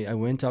 I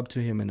went up to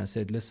him and I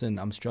said, listen,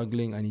 I'm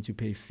struggling. I need to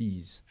pay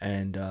fees.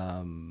 And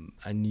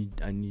I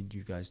need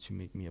you guys to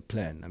make me a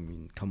plan. I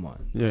mean, come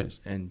on.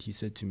 Yes. And he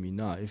said to me,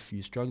 nah, if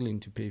you're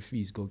struggling to pay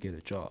fees, go get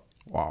a job.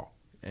 Wow.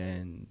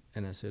 And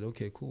I said,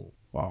 okay, cool.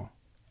 Wow.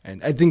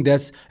 And I think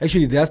that's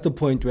the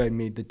point where I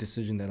made the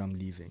decision that I'm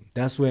leaving.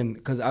 That's when,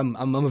 because I'm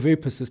a very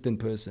persistent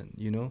person,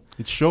 you know.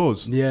 It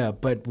shows. Yeah,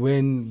 but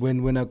when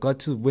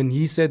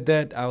he said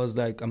that, I was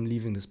like, I'm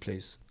leaving this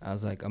place. I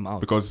was like, I'm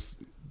out. Because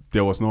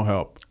there was no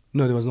help.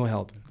 No, there was no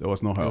help. There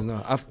was no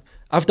help.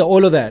 After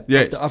all of that,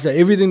 Yes. after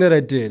everything that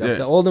I did, Yes.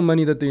 after all the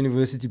money that the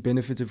university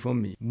benefited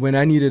from me, when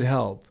I needed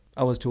help,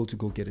 I was told to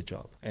go get a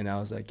job. And I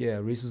was like, yeah,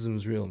 racism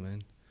is real,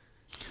 man.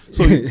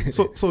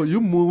 So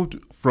you moved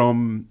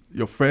from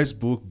your first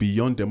book,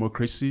 Beyond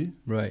Democracy.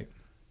 Right.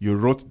 You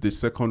wrote the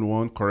second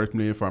one, correct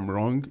me if I'm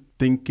wrong,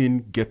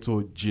 Thinking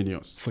Ghetto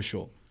Genius. For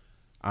sure.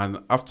 And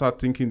after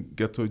Thinking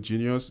Ghetto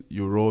Genius,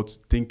 you wrote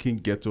Thinking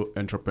Ghetto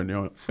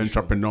Entrepreneur.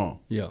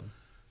 Yeah.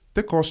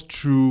 Take us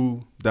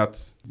through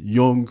that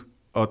young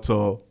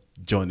author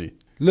journey.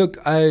 Look,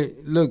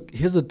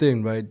 here's the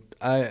thing, right?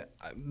 I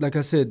like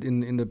I said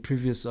in the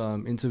previous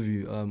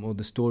interview or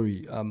the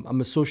story,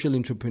 I'm a social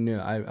entrepreneur.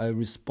 I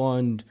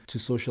respond to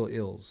social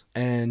ills.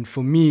 And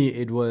for me,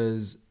 it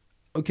was,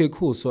 okay,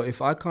 cool. So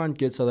if I can't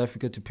get South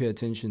Africa to pay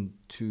attention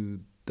to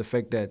the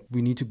fact that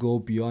we need to go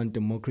beyond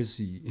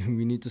democracy,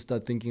 we need to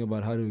start thinking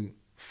about how to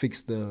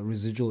fix the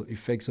residual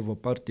effects of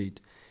apartheid.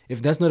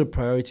 If that's not a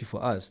priority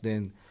for us,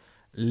 then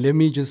let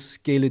me just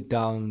scale it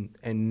down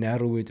and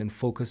narrow it and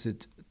focus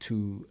it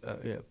to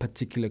a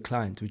particular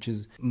client, which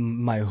is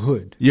my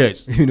hood.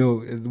 Yes. You know,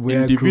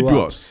 where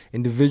Individuals.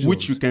 Individuals.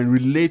 Which you can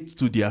relate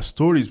to their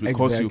stories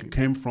because Exactly. you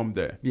came from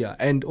there. Yeah,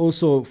 and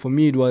also for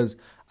me it was,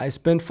 I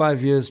spent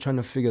 5 years trying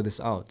to figure this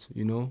out,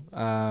 you know.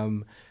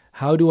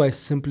 How do I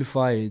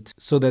simplify it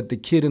so that the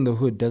kid in the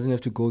hood doesn't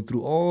have to go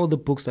through all the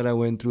books that I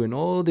went through and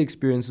all the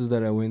experiences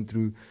that I went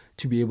through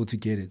to be able to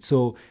get it?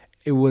 So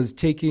it was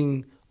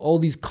taking all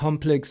these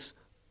complex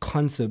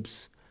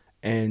concepts,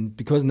 and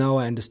because now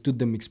I understood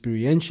them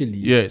experientially,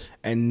 Yes.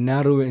 and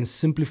narrow and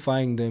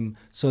simplifying them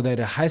so that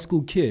a high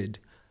school kid,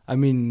 I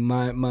mean,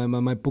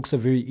 my books are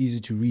very easy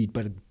to read,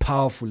 but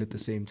powerful at the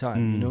same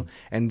time, you know,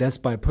 and that's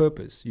by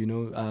purpose, you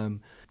know.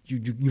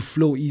 You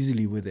flow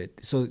easily with it,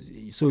 so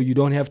you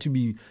don't have to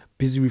be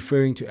busy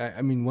referring to.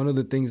 I mean, one of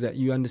the things that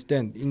you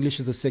understand, English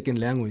is a second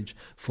language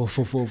for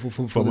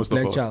the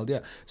black child. Yeah.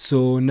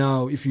 So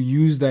now, if you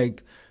use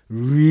like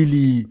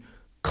really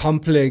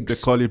complex,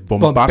 They call it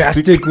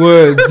bombastic.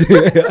 words,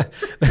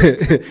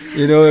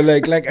 you know,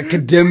 like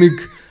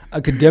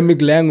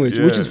academic language,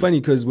 which is Yes.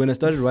 funny because when I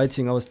started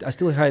writing, I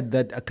still had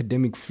that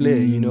academic flair,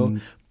 you know.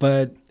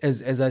 But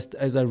as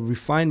I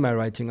refined my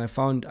writing, I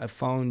found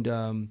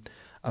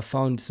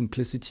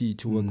simplicity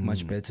to work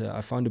much better.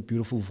 I found a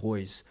beautiful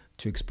voice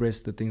to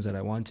express the things that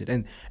I wanted,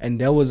 and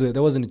that was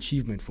an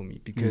achievement for me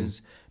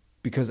because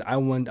I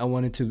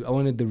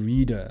wanted the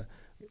reader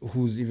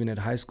who's even at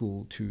high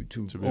school to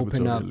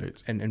open up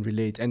relate. and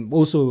relate, and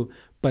also,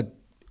 but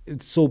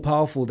it's so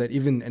powerful that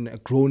even a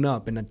grown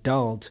up, an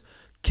adult,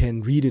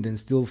 can read it and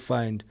still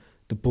find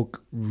the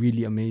book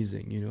really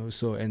amazing, you know.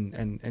 So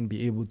and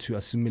be able to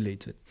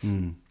assimilate it.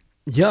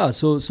 Yeah,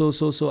 so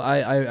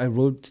I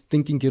wrote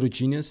Thinking Ghetto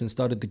Genius and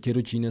started the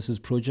Ghetto Geniuses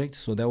project.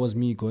 So that was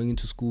me going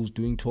into schools,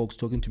 doing talks,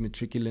 talking to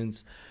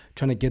matriculants,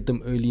 trying to get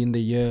them early in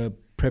the year,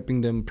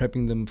 prepping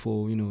them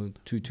for, you know,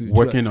 to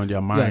Working on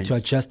their minds. to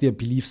adjust their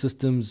belief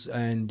systems.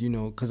 And, you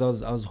know, because I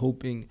was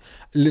hoping,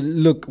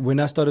 look, when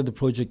I started the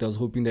project, I was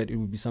hoping that it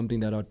would be something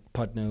that I'd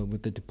partner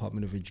with the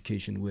Department of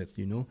Education with,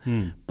 you know.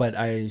 But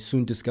I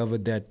soon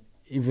discovered that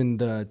even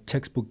the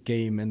textbook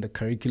game and the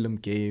curriculum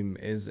game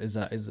is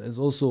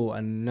also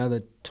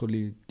another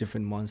totally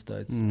different monster.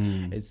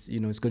 It's you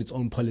know, it's got its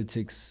own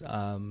politics.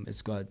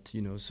 It's got,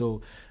 you know,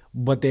 so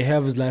what they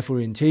have is life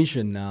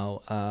orientation now.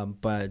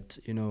 But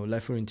you know,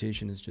 life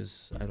orientation is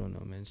just, I don't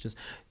know, man. It's just,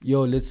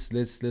 yo, let's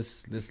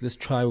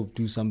try to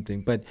do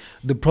something. But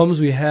the problems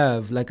we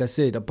have, like I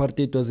said,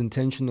 apartheid was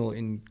intentional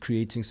in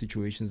creating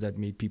situations that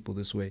made people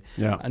this way.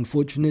 Yeah.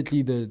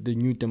 Unfortunately, the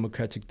new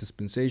democratic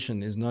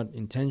dispensation is not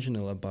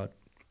intentional about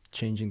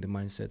changing the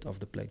mindset of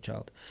the black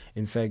child.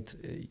 In fact,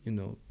 you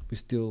know,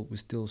 we're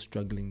still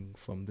struggling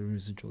from the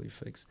residual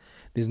effects.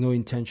 There's no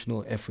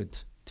intentional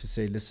effort to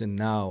say, listen,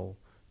 now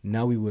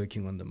we're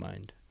working on the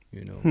mind.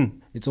 You know,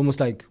 it's almost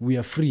like we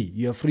are free.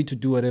 You are free to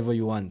do whatever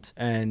you want,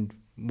 and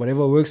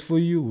whatever works for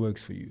you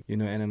works for you. You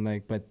know, and I'm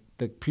like, but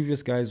the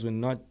previous guys were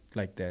not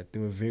like that. They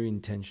were very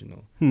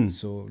intentional.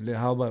 So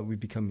how about we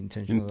become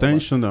intentional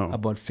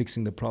about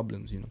fixing the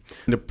problems, you know?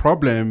 The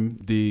problem,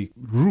 the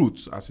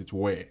roots, as it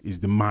were, is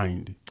the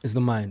mind. It's the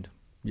mind.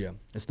 Yeah,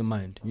 it's the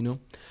mind, you know?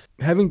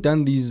 Having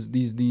done these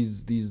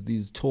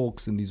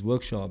talks and these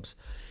workshops,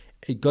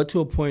 it got to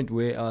a point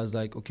where I was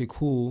like, okay,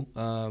 cool.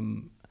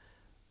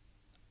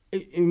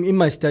 In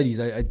my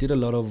studies, I did a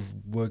lot of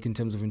work in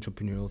terms of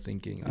entrepreneurial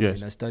thinking.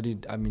 Yes. I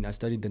studied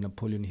the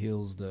Napoleon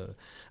Hills, a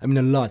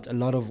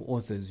lot of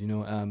authors,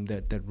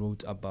 that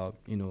wrote about,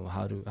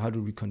 how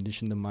to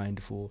recondition the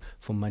mind for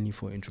money,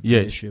 for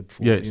entrepreneurship,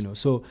 Yes.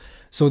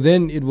 So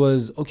then it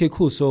was, okay,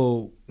 cool.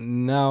 So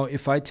now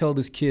if I show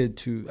this kid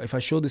how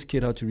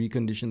to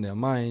recondition their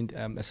mind,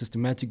 a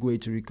systematic way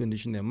to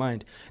recondition their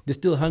mind, they're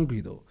still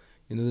hungry though.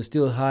 There's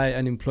still high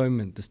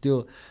unemployment.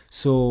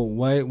 So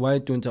why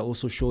don't I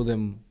also show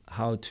them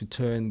how to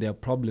turn their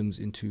problems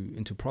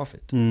into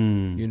profit?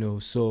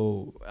 Mm.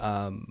 So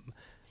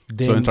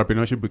then So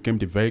entrepreneurship became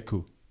the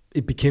vehicle.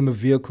 it became a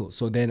vehicle.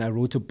 So then I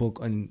wrote a book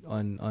on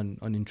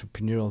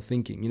entrepreneurial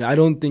thinking. I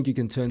don't think you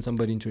can turn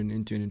somebody into an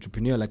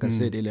entrepreneur, like I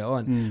said earlier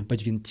on, but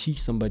you can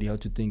teach somebody how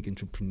to think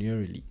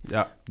entrepreneurially,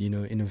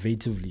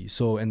 innovatively.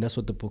 So, and that's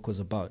what the book was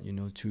about,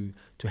 to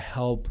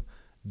help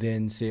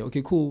then say,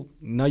 okay, cool,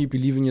 now you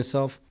believe in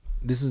yourself.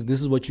 This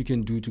is what you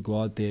can do to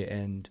go out there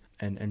and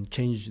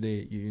change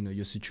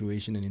your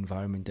situation and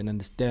environment and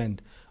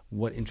understand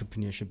what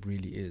entrepreneurship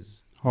really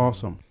is.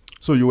 Awesome.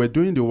 So you were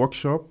doing the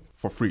workshop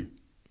for free.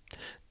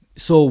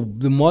 So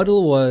the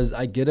model was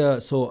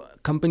so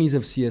companies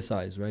have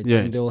CSIs, right?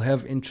 Yes. And they'll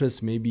have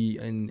interest maybe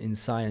in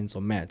science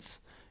or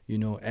maths,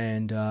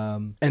 and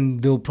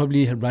they'll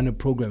probably run a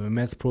program, a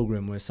math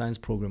program or a science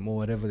program or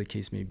whatever the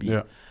case may be.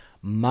 Yeah.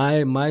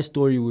 My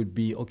story would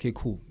be, okay,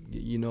 cool.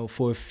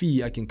 For a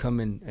fee, I can come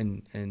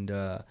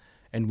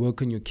and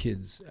work on your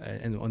kids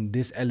and on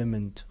this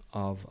element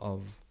of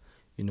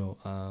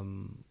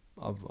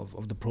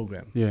the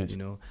program. Yes.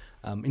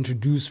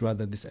 Introduce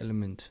rather this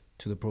element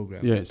to the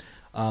program. Yes.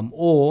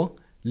 Or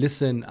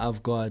listen,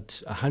 I've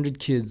got 100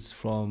 kids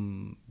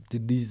from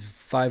these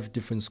 5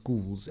 different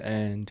schools,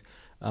 and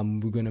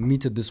we're going to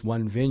meet at this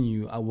one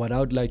venue. What I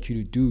would like you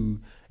to do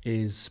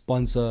is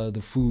sponsor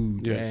the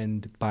food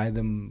and buy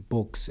them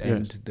books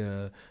and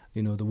the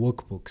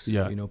workbooks.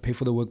 Pay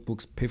for the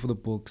workbooks, pay for the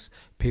books,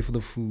 pay for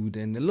the food,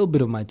 and a little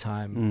bit of my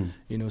time.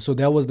 So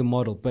that was the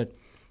model, but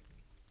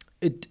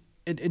it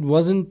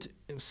wasn't.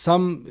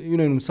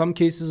 In some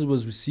cases it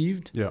was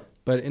received,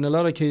 but in a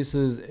lot of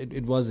cases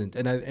it wasn't.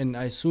 And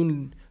I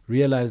soon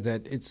realized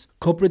that it's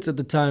corporates at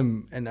the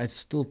time, and I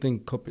still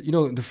think corporate.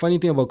 The funny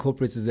thing about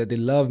corporates is that they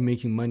love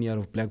making money out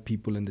of black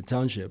people in the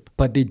township,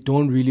 but they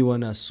don't really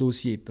want to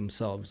associate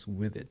themselves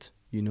with it.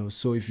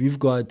 So if you've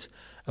got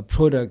a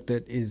product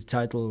that is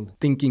titled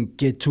Thinking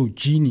Ghetto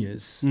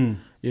Genius,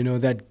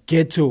 that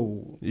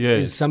ghetto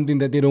is something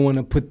that they don't want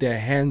to put their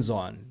hands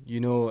on.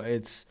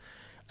 It's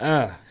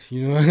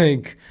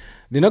like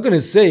they're not going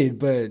to say it,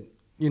 but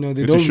they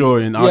don't show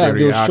in how they react,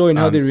 they'll show in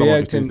how they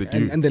react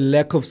and the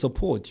lack of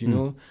support,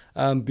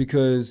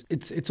 because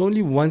it's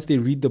only once they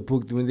read the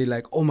book when they're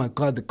like, oh my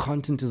God, the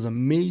content is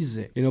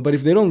amazing, but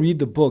if they don't read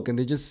the book and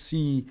they just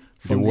see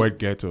the word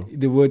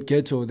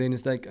ghetto, then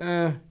it's like,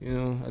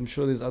 I'm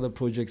sure there's other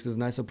projects, there's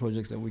nicer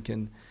projects that we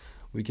can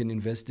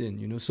invest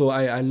in, So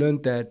I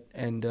learned that,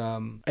 and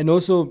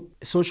also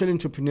social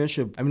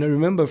entrepreneurship. I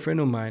remember a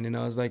friend of mine, and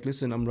I was like,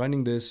 listen, I'm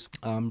running this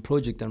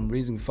project, I'm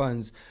raising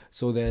funds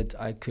so that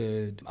I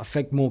could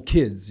affect more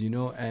kids,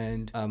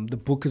 and the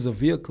book is a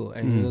vehicle.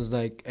 And he was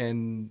like,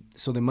 and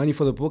so the money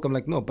for the book, I'm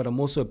like, no, but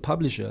I'm also a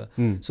publisher.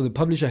 So the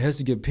publisher has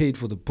to get paid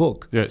for the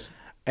book. Yes.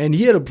 And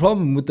he had a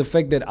problem with the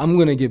fact that I'm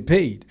going to get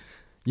paid.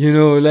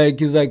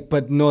 He's like,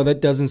 but no, that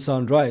doesn't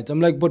sound right. I'm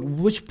like, but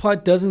which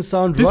part doesn't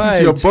sound right? This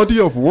is your body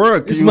of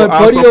work. It's my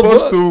body of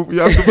work.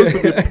 You are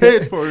supposed to be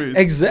paid for it.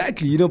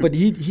 Exactly, but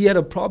he had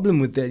a problem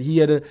with that.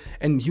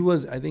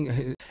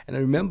 And I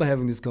remember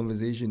having this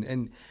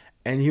conversation,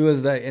 and he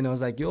was like, and I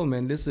was like, yo,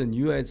 man, listen,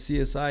 you at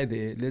CSI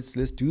there,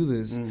 let's do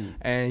this.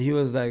 And he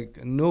was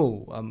like,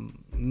 no, I'm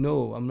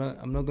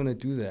not gonna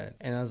do that.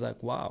 And I was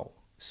like, wow.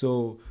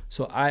 So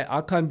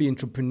I can't be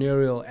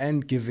entrepreneurial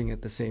and giving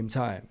at the same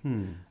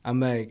time. I'm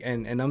like,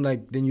 and I'm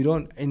like, then you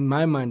don't, in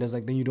my mind, I was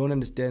like, then you don't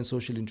understand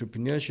social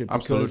entrepreneurship.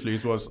 Absolutely,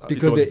 it was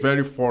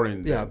very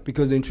foreign. Yeah,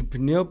 because the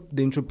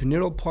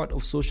entrepreneurial part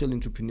of social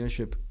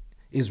entrepreneurship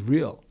is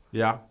real.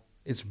 Yeah.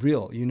 It's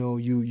real.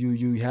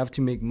 You have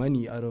to make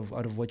money out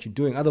of what you're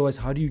doing. Otherwise,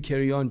 how do you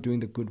carry on doing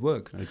the good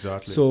work?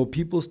 Exactly. So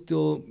people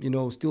still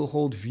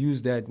hold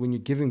views that when you're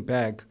giving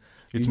back,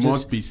 it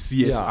must be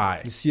CSI.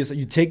 Yeah, CSI.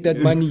 You take that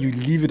money, you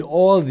leave it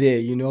all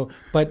there,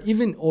 But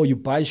or you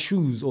buy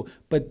shoes,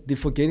 but they're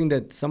forgetting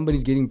that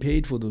somebody's getting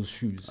paid for those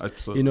shoes.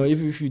 Absolutely.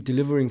 If you're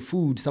delivering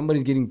food,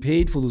 somebody's getting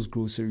paid for those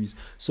groceries.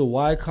 So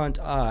why can't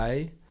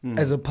I,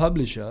 as a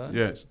publisher,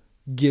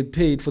 get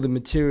paid for the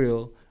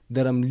material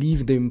that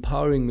the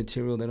empowering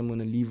material that I'm going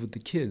to leave with the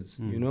kids,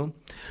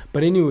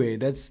 But anyway,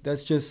 that's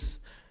just.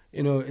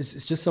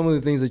 It's just some of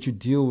the things that you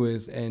deal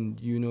with, and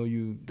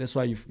that's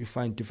why you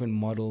find different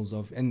models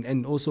of,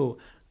 and also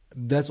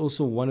that's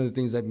also one of the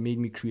things that made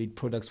me create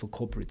products for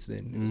corporates.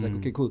 Then it was like,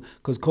 okay, cool,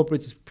 because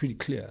corporates is pretty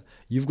clear.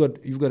 You've got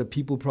a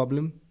people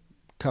problem,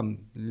 come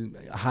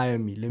hire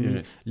me. Let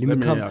me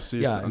come.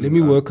 Assist let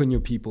me work on your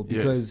people,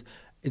 because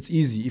it's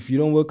easy. If you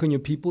don't work on your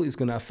people, it's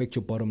going to affect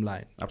your bottom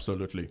line.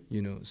 Absolutely.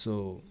 You know,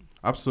 so.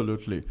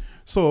 Absolutely.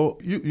 So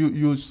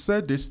you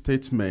said this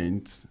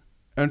statement,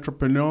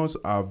 entrepreneurs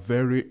are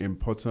very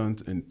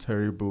important in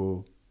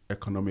terrible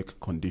economic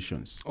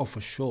conditions. Oh,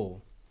 for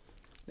sure.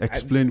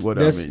 Explain what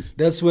that means.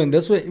 That's when,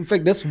 in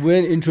fact, that's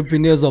when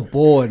entrepreneurs are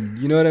born.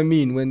 You know what I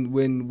mean?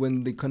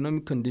 When the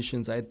economic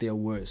conditions are at their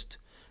worst.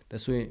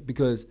 That's when,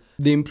 because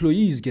the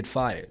employees get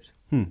fired.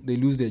 They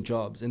lose their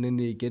jobs, and then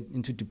they get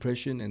into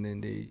depression, and then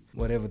they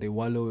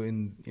wallow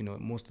in, you know,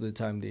 most of the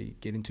time they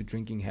get into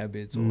drinking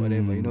habits or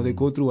whatever. You know, they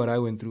go through what I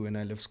went through when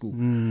I left school.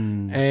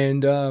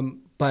 And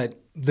but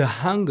the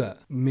hunger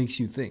makes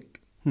you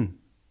think.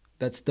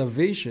 That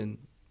starvation,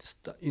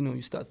 you know,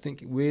 you start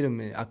thinking, wait a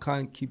minute, I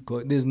can't keep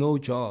going. There's no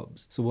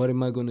jobs, so what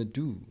am I gonna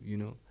do? You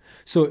know.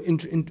 So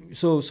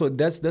so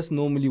that's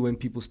normally when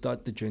people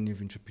start the journey of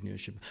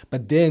entrepreneurship.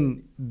 But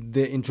then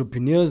the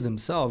entrepreneurs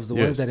themselves, the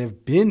ones that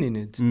have been in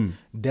it,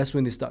 that's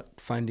when they start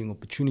finding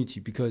opportunity,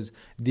 because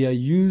they are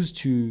used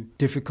to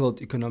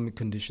difficult economic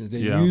conditions.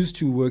 They're used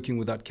to working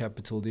without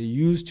capital. They're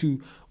used to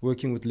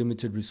working with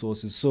limited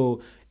resources. So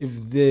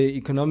if the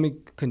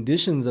economic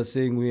conditions are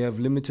saying we have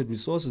limited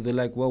resources, they're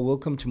like, well,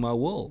 welcome to my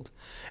world.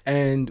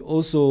 And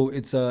also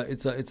it's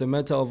a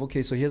matter of,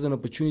 okay, so here's an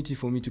opportunity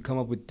for me to come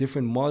up with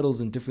different models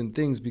and different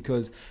things,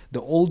 because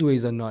the old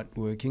ways are not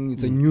working.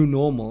 It's a new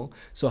normal.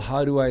 So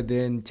how do I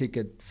then take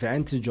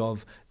advantage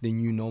of the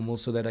new normal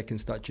so that I can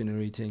start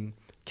generating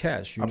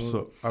cash? You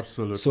know?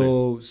 Absolutely.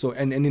 So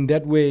and in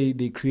that way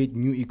they create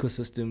new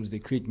ecosystems, they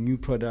create new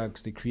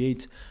products, they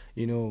create,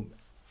 you know,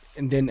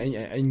 and then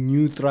a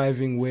new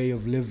thriving way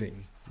of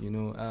living. You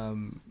know,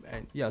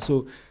 and yeah.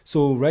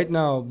 So right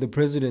now, the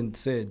president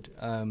said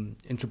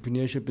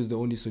entrepreneurship is the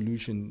only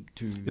solution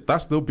to. It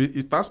has to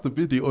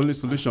be the only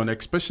solution,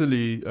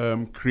 especially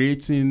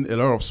creating a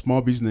lot of small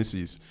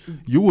businesses.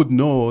 You would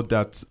know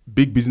that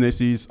big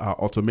businesses are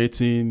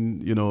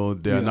automating. You know,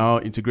 they are now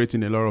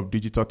integrating a lot of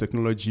digital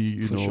technology.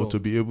 You know, to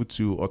be able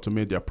to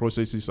automate their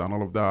processes and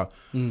all of that.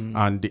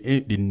 And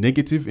the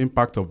negative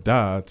impact of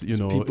that, you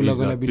know, is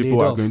that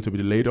people are going to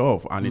be laid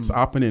off, and it's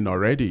happening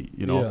already.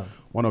 You know.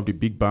 One of the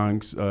big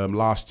banks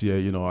last year,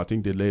 you know, I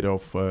think they laid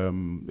off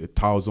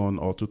 1,000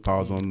 or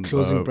 2,000.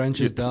 Closing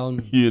branches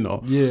down. You know.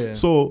 Yeah.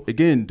 So,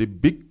 again, the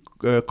big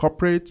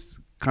corporates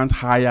can't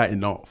hire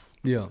enough.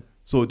 Yeah.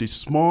 So, the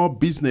small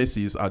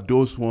businesses are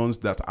those ones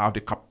that have the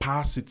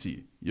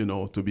capacity, you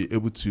know, to be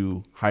able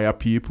to hire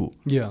people.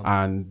 Yeah.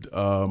 And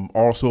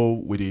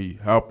also with the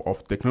help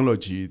of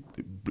technology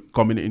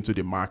coming into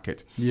the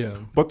market. Yeah.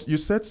 But you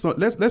said, so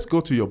let's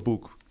go to your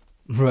book.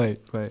 Right.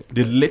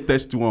 The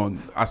latest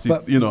one,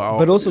 you know.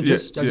 But also, I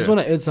just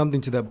want to add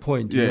something to that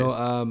point. You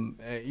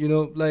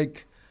know,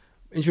 like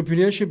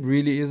entrepreneurship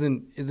really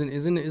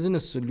isn't a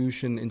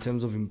solution in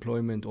terms of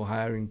employment or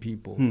hiring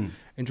people.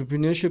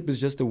 Entrepreneurship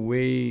is just a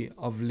way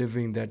of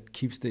living that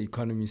keeps the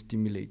economy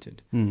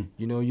stimulated. You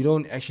know, you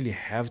don't actually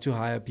have to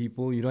hire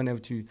people. You don't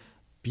have to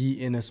be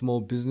in a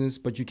small business,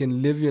 but you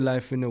can live your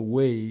life in a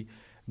way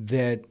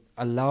that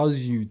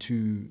allows you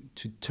to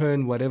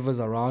turn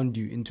whatever's around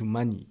you into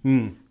money.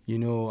 You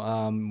know,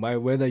 by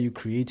whether you're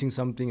creating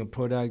something, a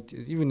product,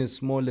 even as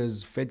small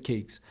as fed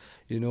cakes,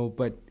 you know,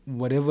 but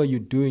whatever you're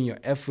doing, your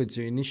efforts,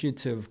 your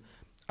initiative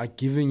are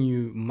giving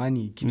you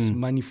money, keeps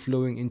money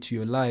flowing into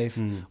your life,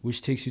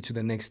 which takes you to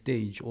the next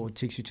stage or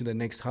takes you to the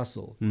next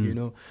hustle, you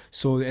know.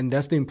 So, and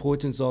that's the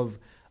importance of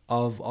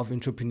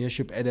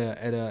entrepreneurship at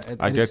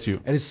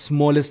its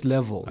smallest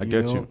level. I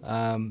get you.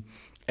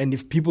 And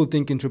if people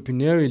think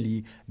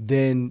entrepreneurially,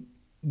 then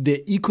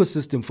the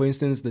ecosystem, for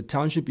instance, the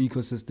township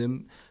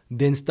ecosystem,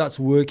 then starts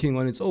working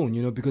on its own,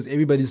 you know, because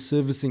everybody's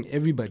servicing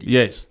everybody.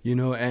 Yes. You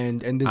know,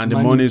 and the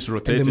money is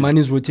rotating. And the money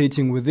is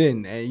rotating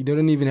within. You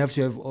don't even have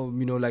to have,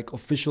 you know, like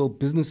official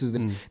businesses.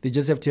 They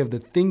just have to have the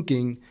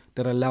thinking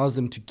that allows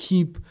them to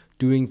keep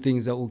doing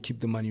things that will keep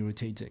the money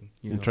rotating.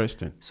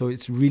 Interesting. So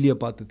it's really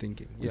about the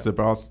thinking. It's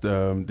about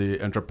the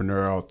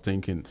entrepreneurial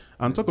thinking.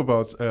 And talk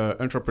about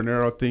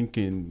entrepreneurial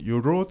thinking.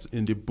 You wrote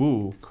in the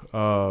book,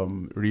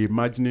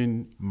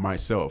 Reimagining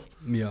Myself.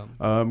 Yeah.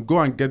 Go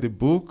and get the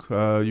book.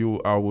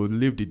 I will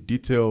leave the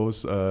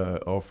details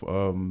of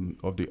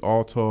the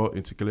author,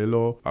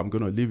 Ntsikelelo. I'm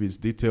going to leave his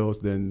details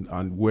then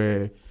and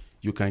where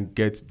you can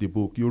get the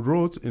book. You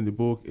wrote in the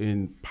book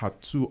in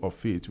part 2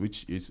 of it,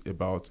 which is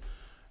about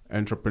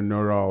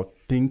entrepreneurial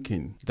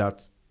thinking,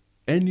 that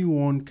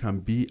anyone can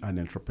be an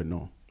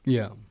entrepreneur.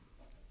 Yeah.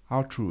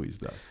 How true is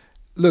that?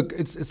 Look,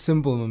 it's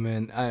simple, my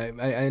man.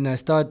 I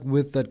start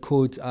with that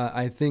quote,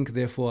 I think,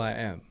 therefore I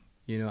am.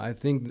 You know, I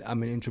think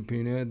I'm an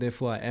entrepreneur,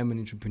 therefore I am an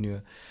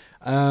entrepreneur.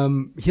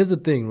 Here's the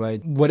thing,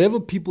 right? Whatever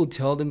people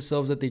tell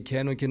themselves that they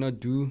can or cannot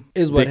do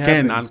is what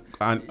happens. They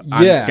can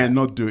and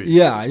cannot do it.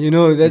 Yeah, you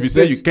know, that's... If you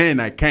say you can,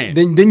 I can.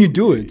 Then you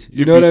do it.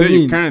 You know what I mean? If you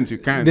say you can't, you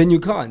can't. Then you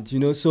can't, you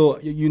know? So,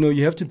 you know,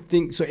 you have to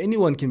think... So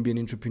anyone can be an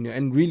entrepreneur.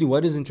 And really,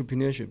 what is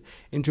entrepreneurship?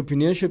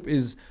 Entrepreneurship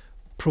is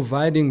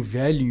providing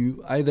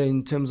value either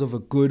in terms of a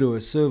good or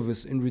a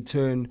service in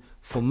return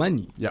for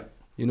money. Yeah.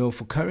 You know,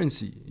 for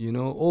currency, you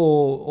know,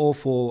 or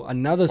for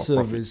another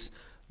service.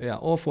 Yeah,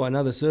 or for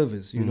another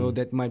service, you know,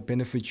 that might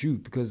benefit you,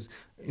 because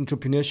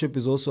entrepreneurship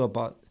is also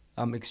about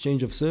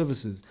exchange of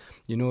services.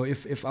 You know,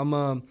 if I'm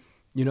a,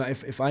 you know,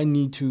 if I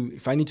need to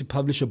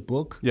publish a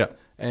book, Yeah.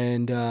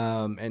 and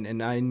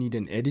I need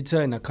an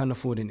editor and I can't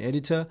afford an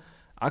editor,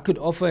 I could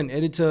offer an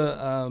editor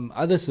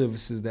other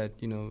services that,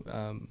 you know,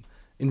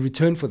 in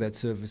return for that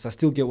service, I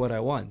still get what I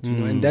want, you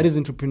know, and that is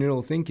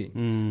entrepreneurial thinking,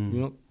 you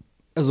know,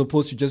 as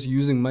opposed to just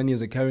using money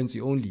as a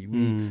currency only.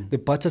 The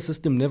barter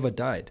system never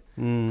died.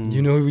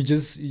 You know, you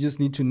just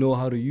need to know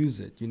how to use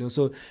it, you know.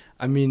 So,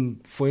 I mean,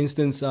 for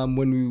instance,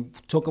 when we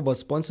talk about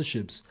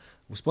sponsorships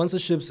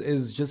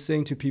is just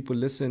saying to people,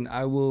 listen,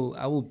 I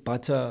will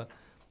barter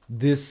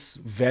this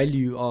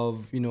value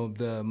of, you know,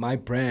 my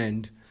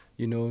brand,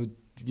 you know,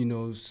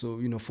 so,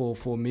 you know,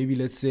 for maybe,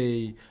 let's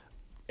say,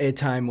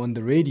 airtime on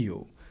the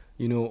radio,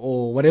 you know,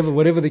 or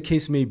whatever the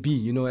case may be,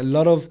 you know. A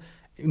lot of,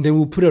 they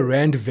will put a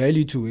rand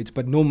value to it,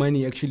 but no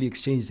money actually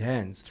exchanged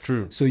hands.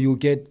 True. So you'll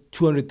get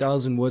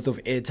 200,000 worth of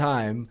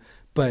airtime,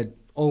 but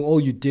all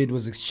you did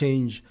was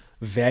exchange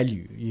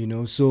value, you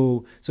know.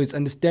 So it's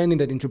understanding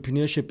that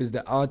entrepreneurship is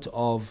the art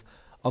of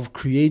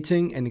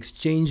creating and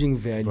exchanging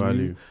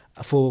value.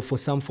 For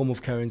some form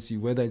of currency,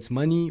 whether it's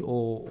money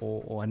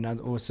or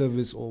another, or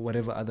service, or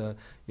whatever other,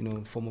 you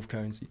know, form of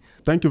currency.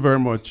 Thank you very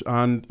much.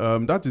 And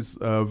that is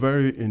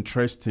very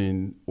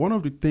interesting. One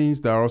of the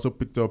things that I also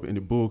picked up in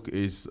the book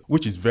is,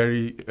 which is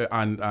very,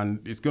 and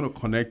it's going to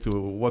connect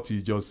to what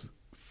you just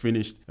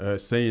finished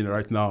saying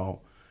right now,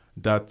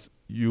 that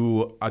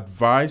you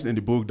advise in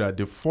the book that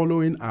the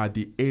following are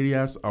the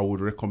areas I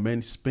would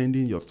recommend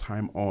spending your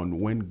time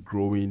on when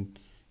growing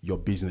your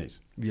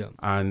business. Yeah.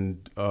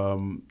 And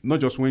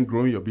not just when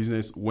growing your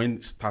business, when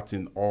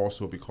starting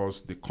also,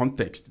 because the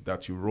context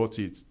that you wrote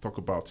it talk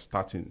about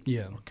starting.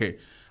 Yeah. Okay.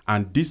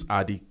 And these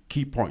are the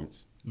key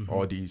points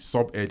or the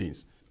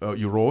subheadings.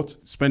 You wrote,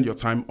 spend your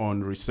time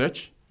on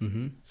research,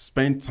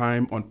 spend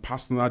time on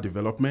personal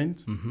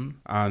development,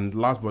 and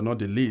last but not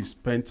the least,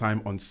 spend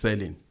time on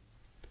selling.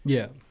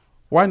 Yeah.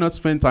 Why not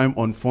spend time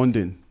on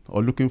funding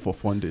or looking for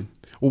funding?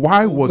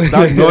 Why was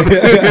that not?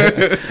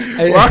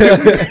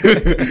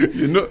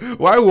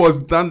 Why was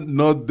that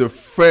not the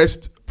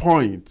first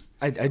point?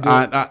 I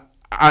don't.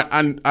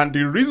 And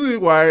the reason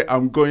why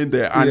I'm going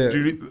there, and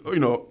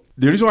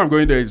the reason why I'm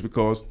going there is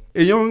because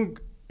a young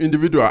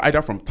individual,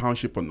 either from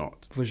township or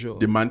not, for sure,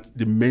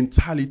 the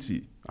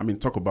mentality. I mean,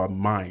 talk about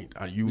mind,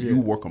 and you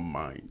work on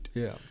mind,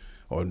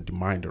 on the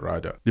mind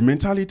rather. The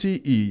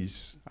mentality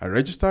is, I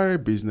register a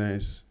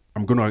business,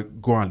 I'm gonna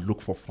go and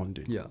look for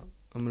funding. Yeah,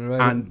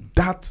 and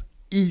that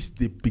is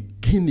the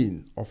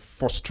beginning of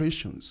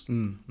frustrations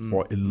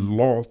for a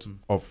lot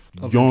of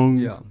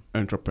young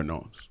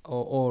entrepreneurs.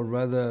 Or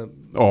rather...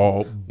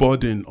 Or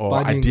budding or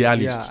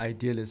idealists. Yeah,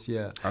 idealists,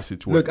 yeah. As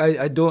it were. Look,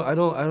 I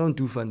don't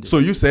do funding. So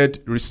you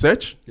said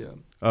research,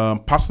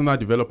 personal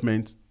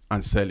development,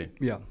 and selling.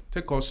 Yeah.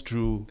 Take us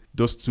through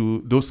those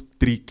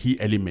three key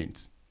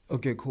elements.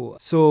 Okay, cool.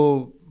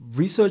 So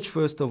research,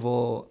 first of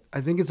all,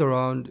 I think it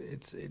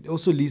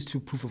also leads to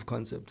proof of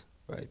concept,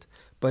 right?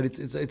 But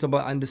it's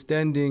about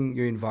understanding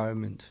your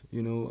environment.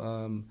 You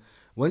know,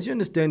 once you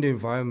understand your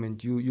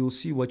environment, you'll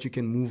see what you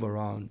can move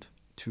around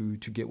to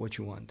get what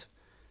you want.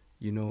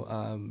 You know,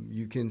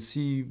 you can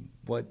see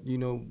what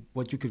you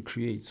could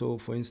create. So,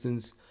 for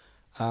instance,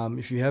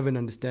 if you have an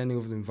understanding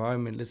of the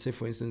environment, let's say,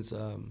 for instance,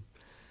 I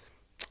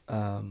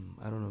don't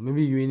know,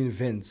 maybe you're in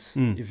events,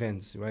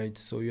 right?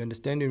 So you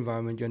understand the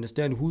environment, you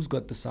understand who's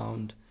got the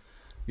sound.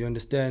 You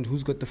understand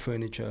who's got the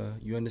furniture.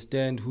 You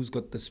understand who's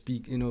got the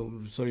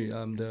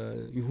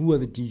who are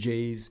the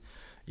DJs.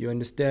 You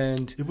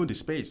understand even the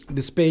space,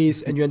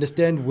 and you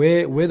understand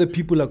where the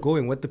people are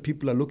going, what the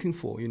people are looking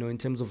for, you know, in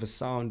terms of a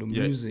sound or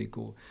music,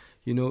 or,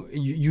 you know,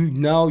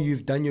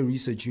 you've done your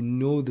research, you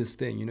know this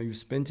thing, you know, you've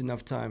spent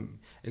enough time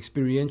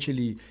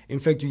experientially. In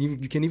fact,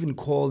 you can even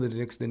call the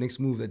next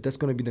move that's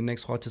going to be the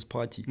next hottest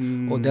party,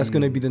 or that's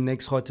going to be the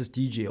next hottest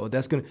DJ, or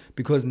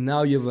because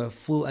now you have a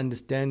full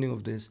understanding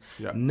of this.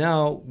 Yeah.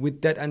 Now,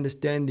 with that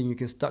understanding, you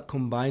can start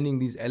combining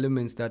these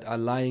elements that are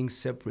lying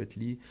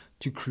separately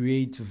to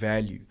create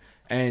value.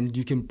 And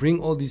you can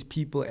bring all these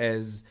people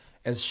as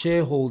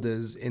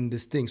shareholders in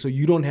this thing. So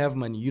you don't have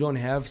money, you don't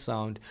have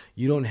sound,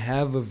 you don't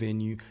have a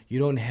venue, you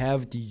don't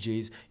have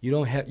DJs, you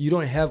don't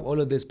have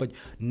all of this, but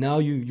now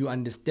you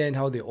understand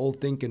how they all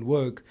think and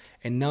work,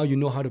 and now you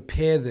know how to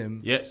pair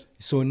them. Yes.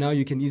 So now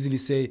you can easily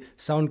say,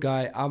 sound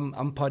guy, I'm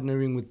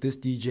partnering with this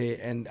DJ,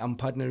 and I'm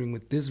partnering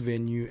with this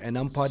venue, and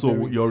I'm partnering.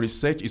 So your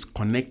research is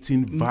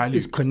connecting value.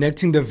 It's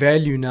connecting the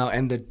value now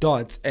and the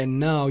dots, and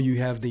now you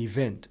have the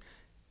event,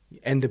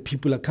 and the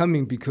people are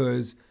coming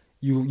because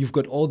you've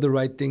got all the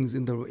right things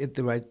at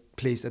the right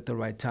place at the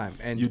right time.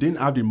 And you didn't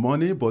have the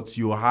money, but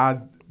you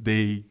had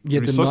the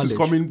resources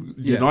coming,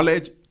 the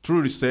knowledge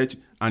through research,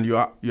 and you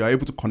are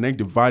able to connect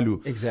the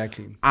value.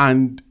 Exactly.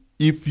 And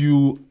if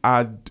you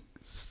had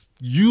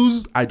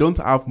used, I don't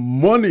have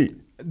money,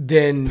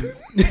 then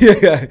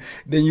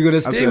you're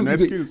gonna stay.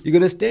 You're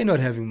gonna stay not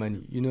having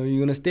money. You know, you're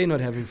gonna stay not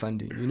having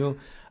funding. You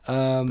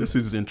know, this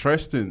is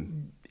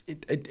interesting.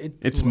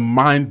 It's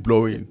mind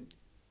blowing.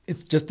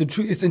 it's just the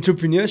truth. It's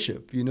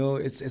entrepreneurship, you know.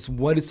 It's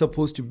what it's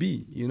supposed to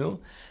be, you know.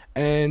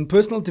 And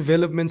personal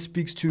development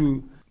speaks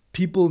to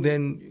people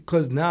then,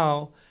 because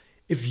now,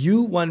 if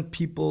you want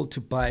people to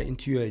buy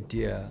into your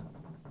idea,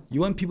 you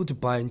want people to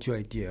buy into your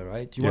idea,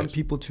 right? You want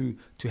people to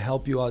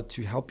help you out,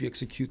 to help you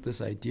execute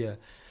this idea.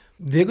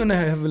 They're gonna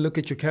have a look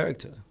at your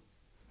character.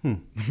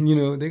 You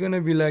know, they're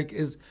gonna be like,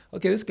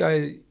 okay, this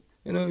guy,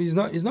 you know, he's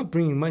not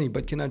bringing money,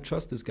 but can I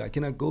trust this guy?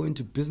 Can I go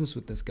into business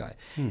with this guy?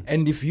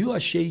 And if you are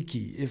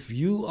shaky, if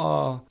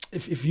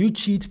you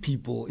cheat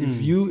people,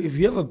 if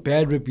you have a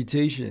bad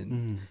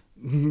reputation,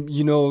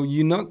 you know,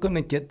 you're not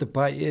gonna get the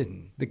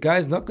buy-in. The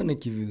guy's not gonna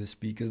give you the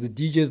speakers. The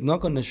DJ is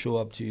not gonna show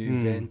up to your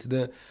event.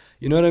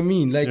 You know what I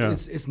mean? Like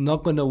it's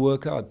not gonna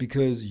work out,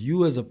 because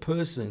you as a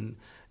person,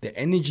 the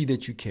energy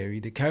that you carry,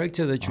 the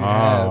character that you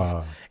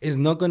have, is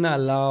not gonna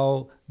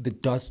allow the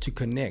dots to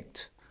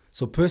connect.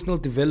 So personal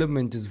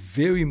development is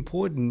very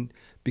important,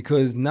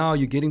 because now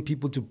you're getting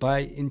people to buy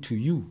into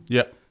you.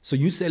 Yeah. So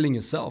you're selling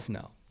yourself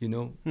now, you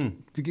know.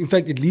 In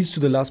fact, it leads to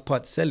the last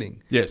part,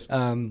 selling. Yes.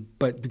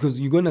 But because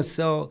you're gonna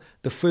sell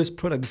the first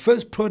product. The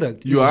first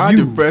product You is are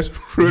you. the first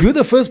product. You're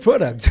the first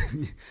product.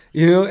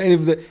 You know,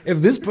 and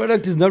if this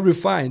product is not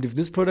refined, if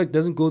this product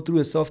doesn't go through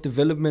a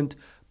self-development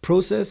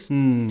process,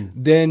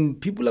 then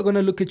people are going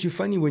to look at you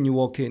funny when you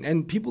walk in,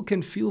 and people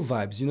can feel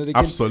vibes, you know. They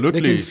can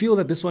feel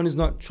that this one is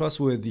not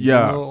trustworthy, you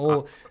know,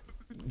 or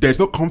there's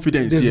no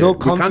confidence here. We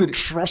can't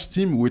trust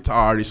him with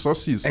our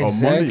resources or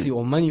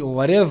money or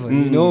whatever,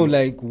 you know.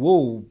 Like,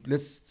 whoa,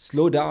 let's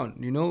slow down,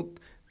 you know,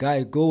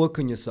 guy, go work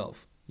on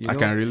yourself. You know? I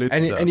can relate to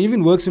that. And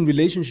even works in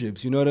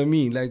relationships, you know what I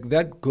mean? Like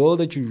that girl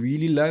that you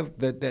really love,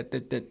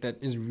 that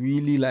is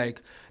really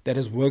like, that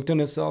has worked on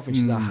herself, and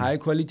she's a high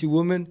quality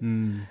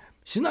woman.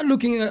 She's not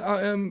looking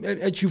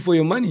at you for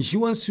your money. She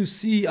wants to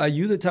see, are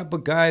you the type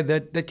of guy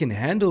that can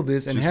handle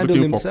this and handle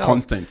himself? She's looking for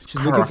content,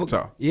 she's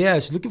character.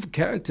 She's looking for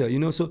character, you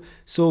know. So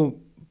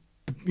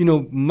you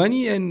know,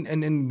 money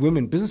and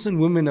women, business and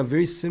women are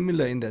very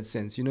similar in that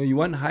sense. You know, you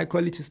want high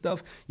quality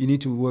stuff, you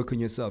need to work on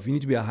yourself. You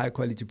need to be a high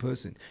quality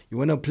person. You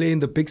want to play in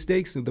the big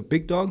stakes, the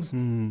big dogs.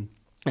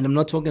 And I'm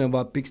not talking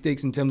about big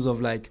stakes in terms of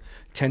like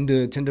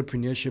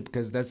tenderpreneurship,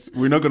 because that's...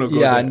 We're not going to go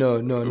there. No.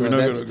 We're not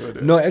going to go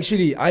there. No,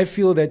 actually, I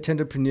feel that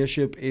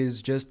tenderpreneurship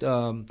is just...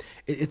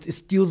 it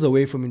steals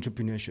away from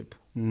entrepreneurship.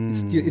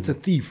 It's a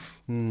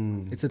thief.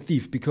 It's a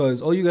thief,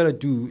 because all you got to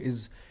do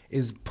is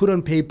put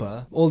on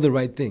paper all the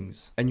right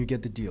things, and you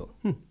get the deal.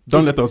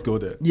 Don't let us go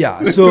there.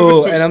 Yeah,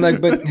 so... And I'm like,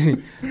 but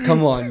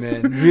come on,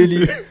 man.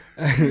 Really?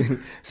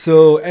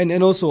 So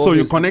and also, so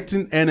you're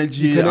connecting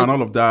energy and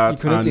all of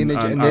that, and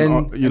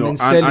then you know,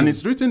 and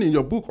it's written in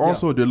your book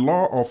also, the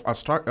law of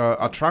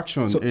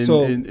attraction.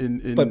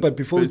 But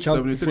before we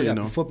jump,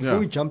 before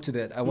we jump to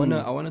that, I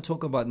wanna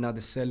talk about now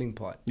the selling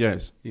part.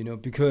 Yes, you know,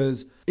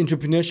 because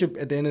entrepreneurship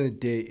at the end of the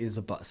day is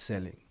about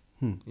selling.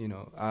 You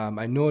know,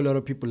 I know a lot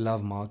of people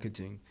love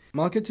marketing.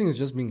 Marketing is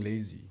just being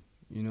lazy.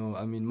 You know,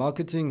 I mean,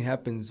 marketing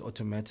happens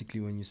automatically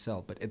when you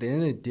sell, but at the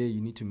end of the day,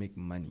 you need to make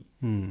money.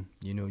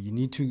 You know, you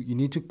need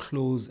to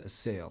close a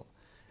sale.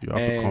 You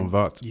have to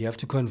convert. You have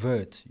to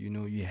convert. You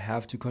know, you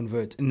have to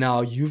convert.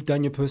 Now, you've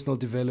done your personal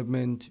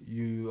development.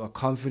 You are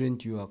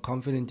confident. You are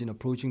confident in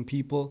approaching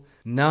people.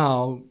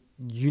 Now,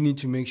 you need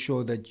to make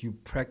sure that you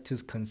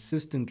practice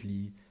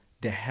consistently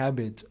the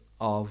habit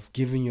of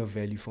giving your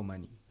value for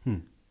money.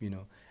 You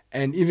know.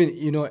 And even,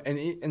 you know,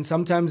 and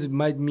sometimes it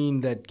might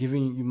mean that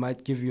you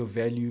might give your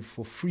value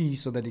for free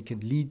so that it can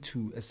lead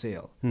to a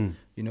sale,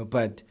 you know,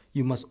 but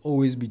you must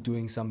always be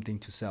doing something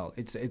to sell.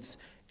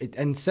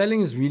 And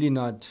selling is really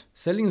not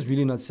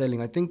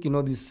selling. I think, you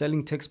know, these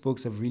selling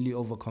textbooks have really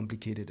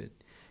overcomplicated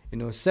it. You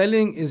know,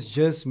 selling is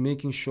just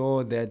making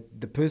sure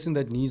that the person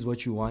that needs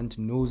what you want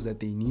knows that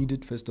they need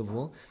it, first of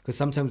all, because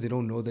sometimes they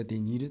don't know that they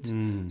need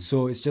it.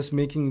 So it's just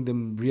making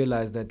them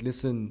realize that,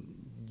 listen,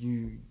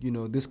 you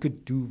know, this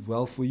could do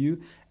well for you,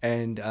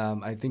 and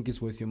I think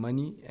it's worth your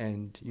money.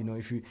 And you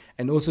know,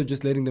 and also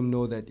just letting them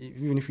know that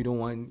even if you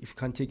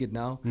can't take it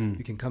now,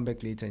 you can come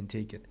back later and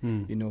take it.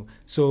 You know,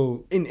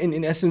 so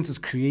in essence, it's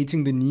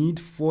creating the need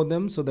for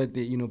them so that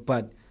they, you know,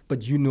 but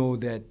you know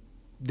that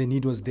the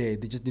need was there,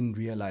 they just didn't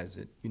realize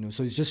it. You know,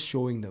 so it's just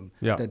showing them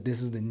that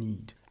this is the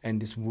need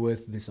and it's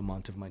worth this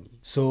amount of money.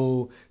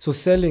 So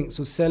selling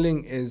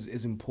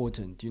is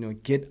important. You know,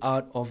 get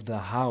out of the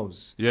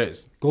house.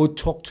 Yes. Go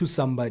talk to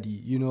somebody.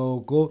 You know,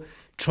 go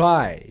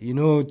try. You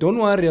know, don't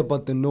worry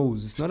about the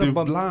nose. It's not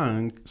about... Steve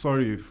Blank,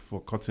 sorry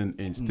for cutting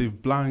in.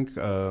 Steve Blank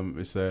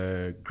is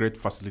a great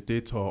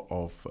facilitator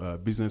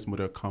of business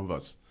model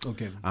canvas.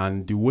 Okay.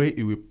 And the way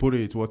he will put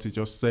it, what he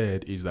just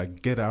said, is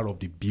like, get out of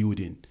the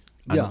building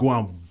and go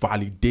and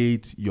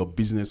validate your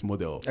business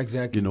model.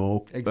 Exactly. You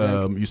know,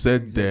 you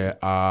said there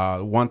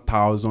are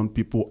 1,000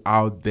 people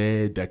out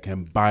there that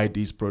can buy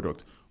this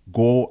product.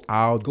 go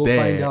out Go there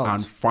find out.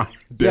 and find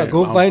Yeah, them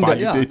go and find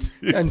it. validate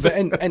Yeah,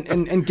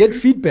 it. and get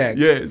feedback.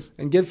 Yes.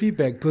 And get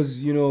feedback,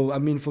 because I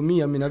mean, for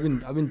me, I mean,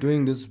 I've been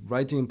doing this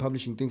writing and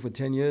publishing thing for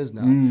 10 years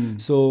now.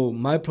 So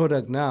my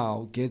product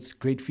now gets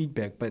great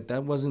feedback, but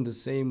that wasn't the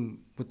same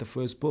with the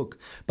first book.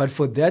 But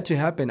for that to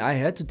happen, I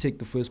had to take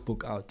the first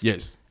book out.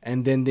 Yes.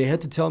 And then they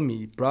had to tell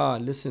me,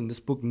 brah, listen, this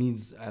book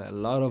needs a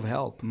lot of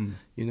help, and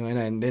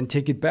then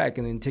take it back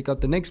and then take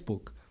out the next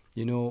book,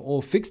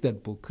 or fix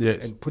that book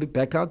and put it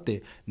back out there.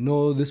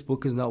 No, this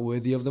book is not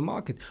worthy of the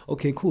market.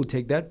 Okay, cool,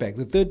 take that back.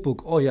 The third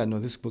book, oh yeah, no,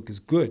 this book is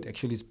good.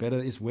 Actually, it's better.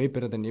 It's way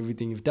better than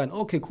everything you've done.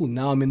 Okay, cool,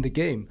 now I'm in the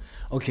game.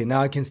 Okay,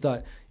 now I can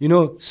start,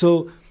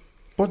 so.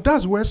 But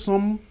that's where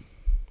some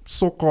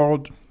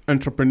so-called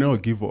entrepreneur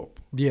give up.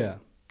 Yeah.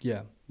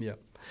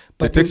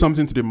 But they take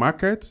something to the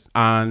market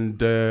and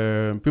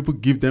people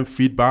give them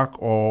feedback,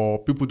 or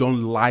people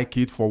don't like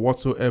it for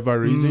whatsoever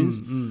reasons.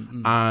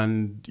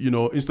 And,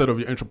 instead of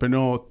the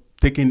entrepreneur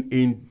taking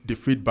in the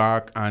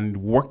feedback and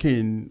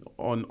working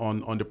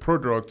on the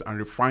product and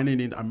refining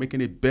it and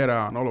making it better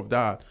and all of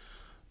that,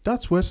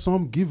 that's where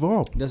some give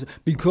up. That's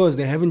because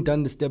they haven't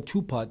done the step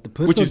 2 part, the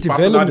personal Which is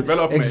personal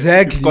development.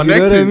 Exactly. It's you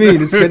know what I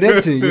mean? It's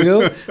connecting,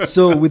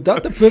 So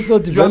without the personal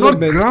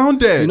development,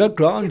 you're not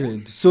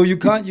grounded. So you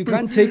can't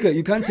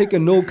take a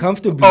no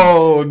comfortably.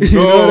 Oh no. You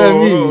know what I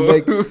mean?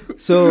 Like,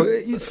 so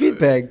it's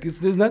feedback.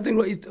 There's nothing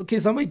wrong. Okay,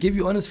 somebody gave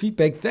you honest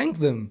feedback, thank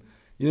them.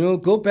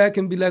 Go back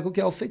and be like,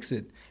 okay, I'll fix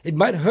it. It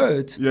might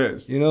hurt.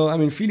 Yes. I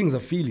mean, feelings are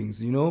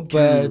feelings,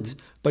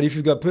 but if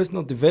you've got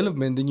personal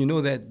development, then you know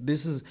that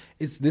this is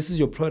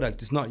your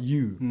product. It's not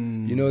you.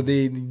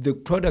 The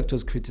product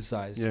was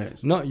criticized.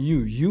 Yes. Not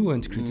you. You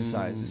weren't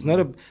criticized. It's not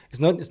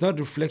a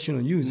reflection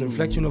on you. It's a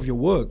reflection of your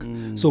work.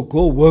 So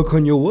go work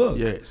on your work.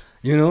 Yes.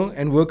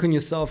 And work on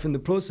yourself in the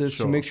process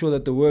to make sure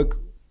that the work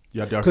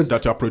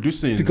that you're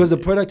producing, because the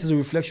product is a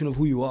reflection of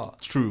who you are.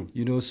 It's true.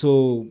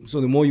 So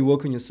the more you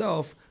work on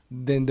yourself,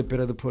 then the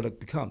better the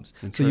product becomes.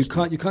 So you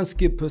can't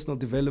skip personal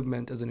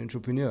development as an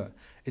entrepreneur.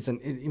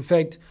 In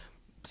fact,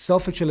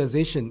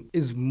 self-actualization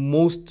is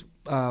most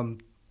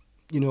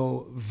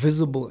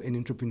visible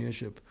in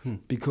entrepreneurship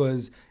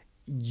because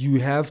you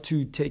have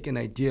to take an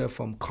idea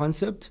from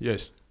concept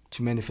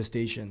to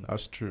manifestation.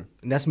 That's true.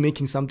 And that's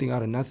making something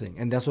out of nothing.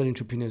 And that's what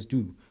entrepreneurs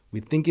do.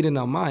 We think it in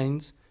our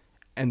minds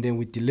and then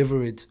we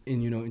deliver it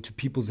into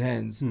people's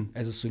hands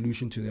as a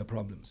solution to their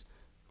problems,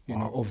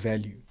 or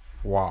value.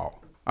 Wow.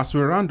 As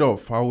we round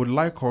off, I would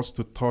like us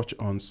to touch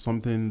on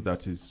something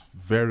that is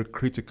very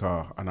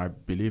critical, and I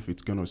believe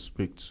it's going to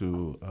speak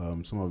to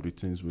some of the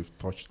things we've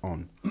touched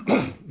on,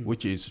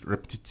 which is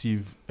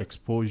repetitive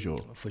exposure.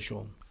 For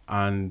sure.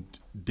 And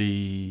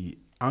the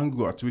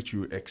angle at which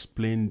you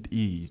explained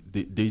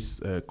this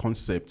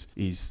concept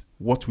is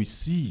what we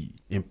see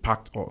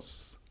impact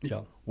us.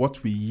 Yeah.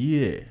 What we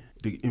hear,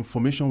 the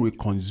information we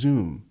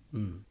consume,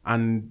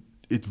 and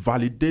it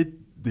validates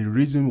the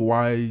reason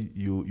why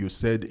you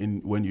said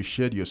when you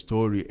shared your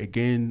story.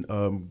 Again,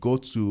 go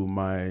to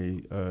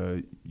my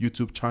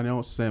YouTube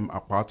channel, Sam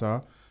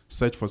Akpata.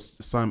 Search for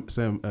Sam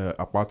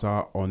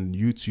Akpata on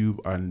YouTube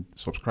and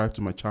subscribe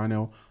to my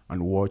channel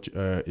and watch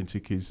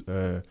Ntiki's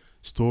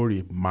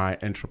story, My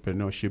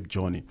Entrepreneurship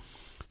Journey.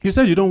 He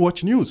said you don't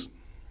watch news.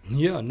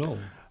 Yeah, no.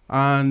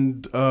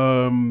 And,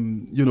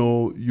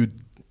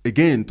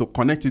 again, to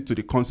connect it to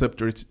the concept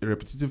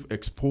repetitive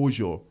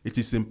exposure, it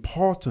is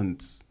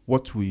important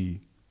what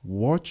we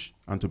watch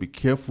and to be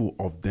careful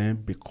of them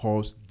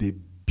because they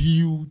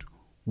build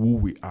who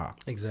we are.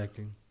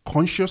 Exactly.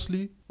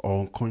 Consciously or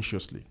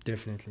unconsciously.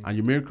 Definitely. And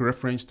you make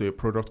reference to a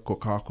product,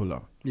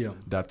 Coca-Cola. Yeah.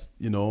 That,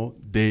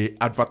 they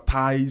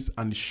advertise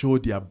and show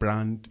their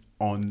brand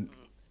on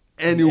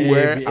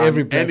anywhere,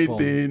 every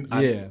platform. anything,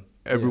 and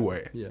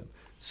everywhere. Yeah.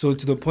 So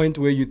to the point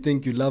where you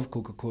think you love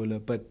Coca-Cola,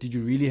 but did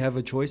you really have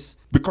a choice?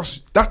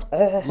 Because that's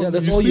all. Yeah,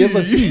 that's all you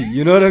ever see.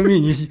 You know what I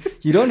mean?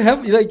 You don't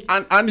have like.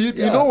 And you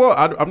know what?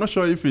 I'm not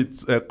sure if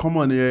it's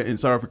common here in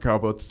South Africa,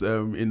 but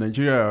in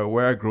Nigeria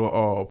where I grew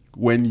up,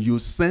 when you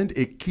send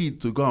a kid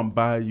to go and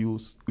buy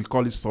we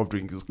call it soft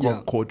drink. It's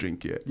called cold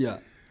drink here. Yeah.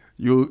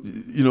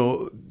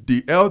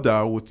 The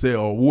elder would say,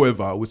 or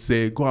whoever would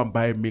say, go and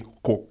buy me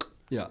Coke.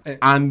 Yeah.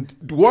 And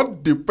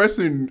what the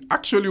person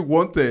actually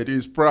wanted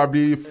is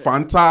probably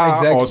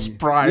Fanta or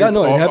Sprite. Yeah,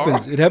 no, it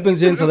happens. It happens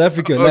here in South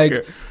Africa.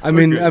 Like, I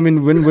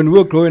mean, when we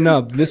were growing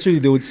up, literally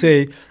they would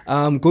say,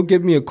 go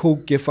get me a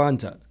Coke, get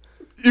Fanta.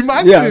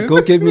 Imagine. Yeah,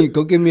 go get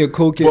me a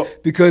Coke,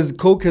 because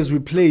Coke has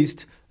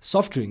replaced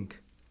soft drink.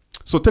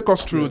 So take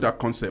us through that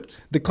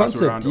concept. The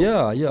concept,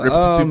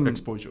 repetitive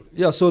exposure.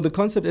 Yeah, so the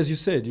concept, as you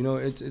said,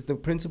 it's the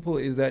principle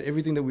is that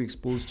everything that we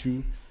expose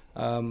to,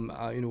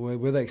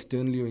 whether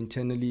externally or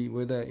internally,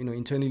 whether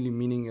internally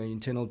meaning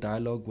internal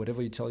dialogue,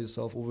 whatever you tell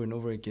yourself over and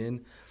over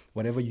again,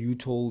 whatever you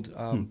told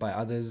by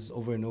others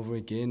over and over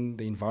again,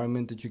 the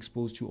environment that you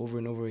exposed to over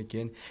and over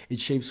again, it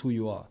shapes who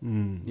you are.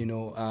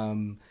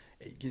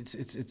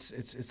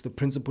 It's the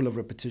principle of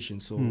repetition.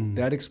 So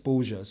that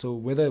exposure. So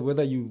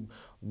whether you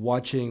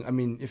watching, I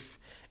mean,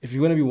 if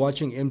you're gonna be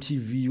watching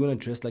MTV, you wanna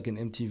dress like an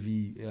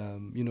MTV,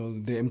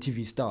 the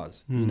MTV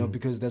stars,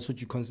 because that's what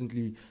you're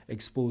constantly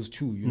exposed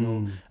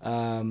to.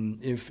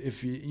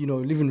 If you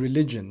live in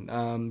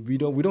religion, we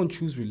don't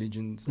choose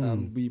religions.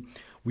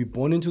 We're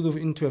born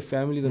into a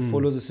family that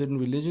follows a certain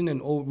religion,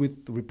 and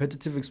with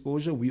repetitive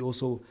exposure, we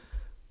also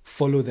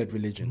follow that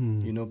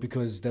religion,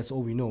 because that's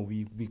all we know.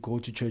 We go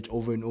to church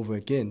over and over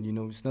again.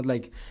 It's not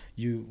like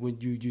you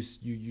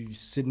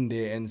sitting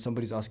there and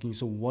somebody's asking you,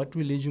 so what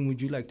religion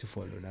would you like to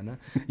follow, Nana?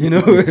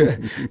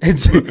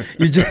 It's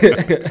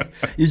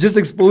you just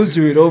exposed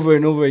to it over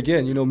and over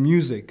again.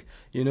 Music,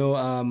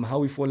 how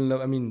we fall in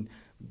love. I mean,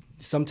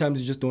 sometimes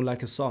you just don't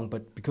like a song,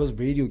 but because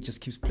radio just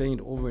keeps playing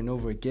it over and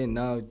over again,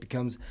 now it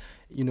becomes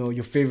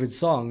your favorite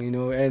song,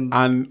 and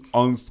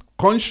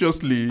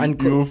unconsciously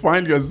you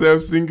find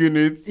yourself singing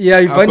it. Yeah,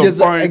 you find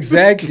yourself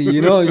exactly,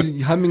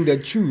 humming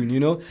that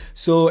tune,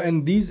 So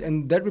and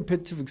that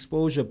repetitive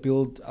exposure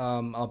build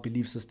our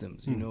belief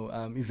systems.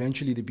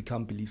 Eventually they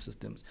become belief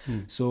systems.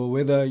 So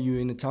whether you're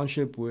in a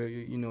township where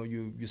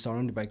you're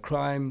surrounded by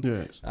crime,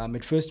 yes.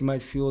 At first you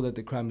might feel that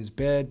the crime is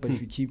bad, but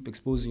if you keep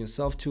exposing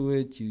yourself to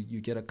it,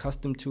 you get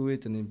accustomed to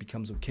it, and it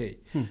becomes okay.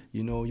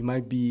 You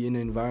might be in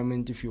an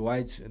environment, if you're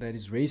white, that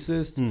is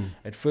racist.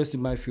 At first it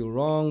might feel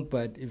wrong,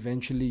 but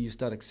eventually you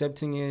start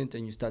accepting it,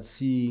 and you start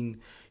seeing,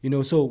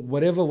 so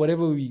whatever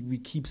we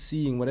keep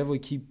seeing, whatever we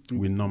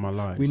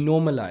normalize,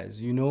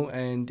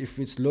 and if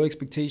it's low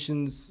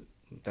expectations,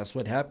 that's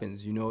what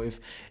happens,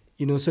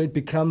 so it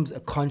becomes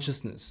a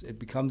consciousness, it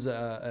becomes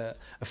a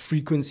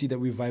frequency that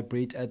we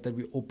vibrate at, that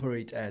we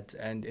operate at,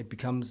 and it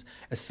becomes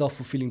a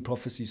self-fulfilling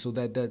prophecy, so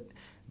that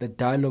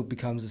dialogue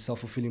becomes a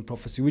self-fulfilling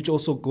prophecy, which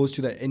also goes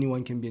to that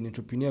anyone can be an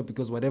entrepreneur,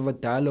 because whatever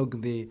dialogue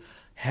they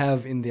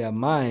have in their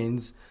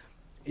minds,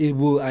 it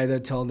will either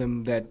tell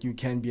them that you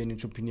can be an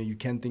entrepreneur, you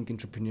can think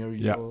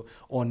entrepreneurial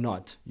or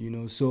not,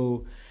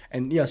 So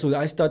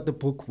I start the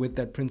book with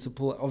that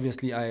principle.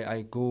 Obviously,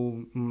 I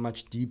go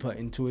much deeper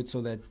into it so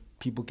that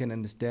people can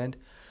understand.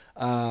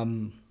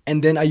 And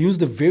then I use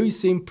the very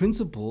same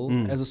principle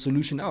as a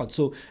solution out.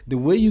 So the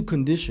way you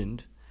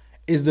conditioned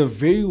is the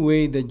very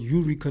way that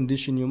you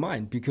recondition your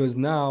mind, because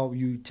now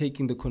you're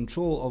taking the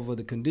control over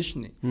the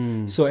conditioning.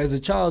 So as a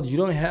child, you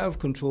don't have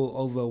control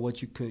over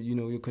what your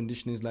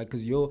conditioning is like,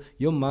 because your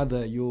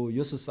mother,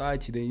 your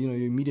society, your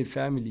immediate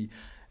family,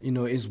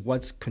 is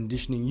what's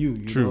conditioning you.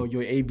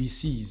 Your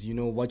ABCs,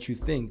 what you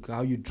think,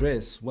 how you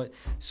dress, and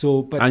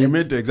you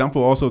made the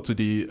example also to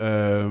the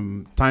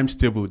times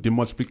table, the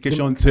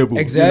multiplication table.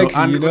 Exactly.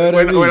 And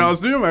when I was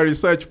doing my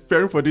research,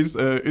 preparing for this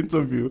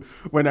interview,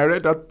 when I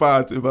read that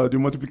part about the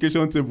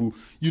multiplication table,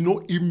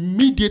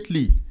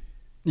 immediately.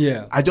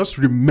 Yeah, I just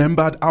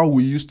remembered how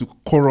we used to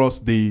chorus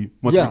the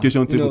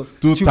multiplication table.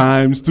 2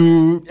 times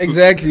 2.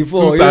 Exactly.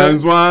 4. 2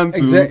 times 1.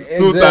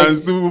 2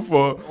 times 2.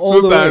 4.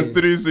 2 times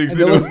 3. 6.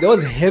 That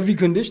was heavy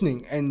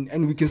conditioning,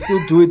 and we can still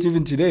do it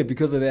even today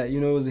because of that.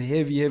 It was a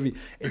heavy.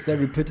 It's that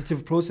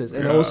repetitive process,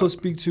 and I also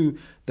speak to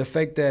the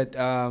fact that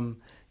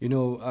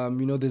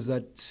there's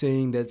that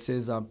saying that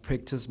says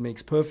practice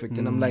makes perfect,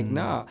 and I'm like,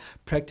 nah,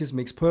 practice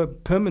makes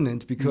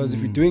permanent, because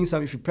if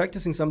you're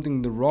practicing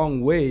something the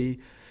wrong way,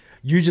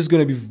 you're just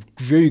gonna be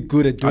very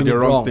good at doing the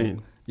wrong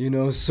thing.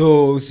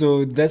 So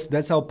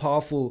that's how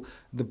powerful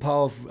the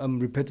power of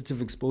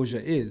repetitive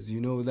exposure is.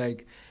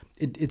 Like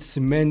it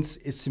cements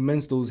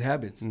those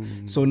habits.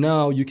 So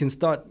now you can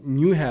start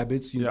new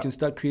habits. You can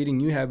start creating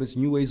new habits,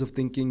 new ways of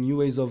thinking, new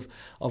ways of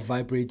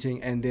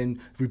vibrating, and then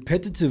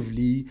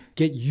repetitively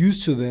get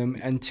used to them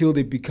until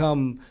they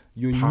become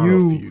your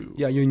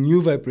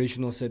new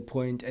vibrational set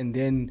point. And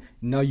then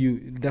now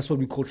that's what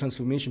we call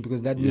transformation,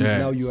 because that means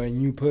now you are a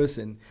new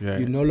person.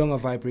 You're no longer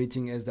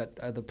vibrating as that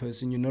other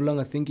person, you're no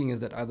longer thinking as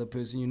that other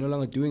person, you're no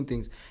longer doing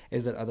things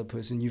as that other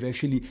person. You've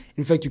actually,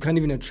 in fact, you can't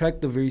even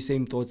attract the very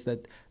same thoughts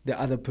that the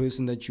other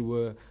person that you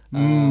were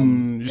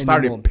you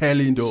start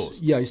repelling those.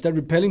 You start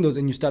repelling those,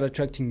 and you start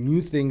attracting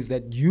new things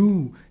that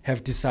you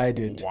have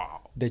decided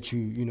that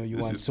you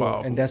want. So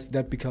powerful. And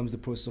that becomes the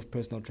process of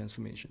personal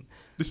transformation.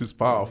 This is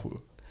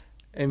powerful.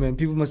 Hey man,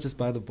 people must just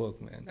buy the book,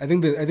 man. I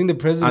think the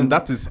president. And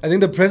that is. I think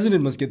the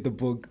president must get the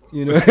book.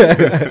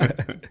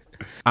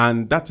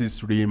 And that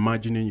is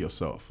reimagining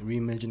yourself.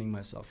 Reimagining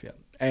myself, yeah.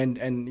 And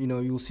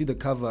you'll see the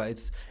cover.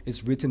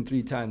 It's written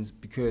 3 times,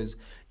 because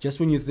just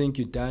when you think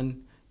you're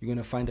done, you're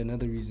gonna find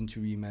another reason to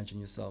reimagine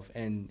yourself,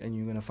 and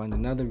you're gonna find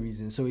another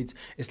reason. So it's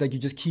like you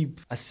just keep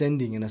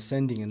ascending and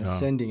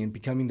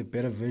becoming the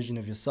better version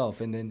of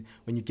yourself. And then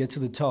when you get to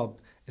the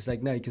top, it's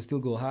like, now you can still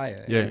go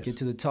higher. Yes. You get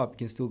to the top, you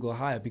can still go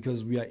higher,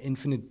 because we are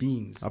infinite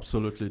beings.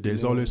 Absolutely.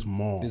 There's always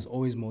more. There's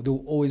always more. There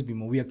will always be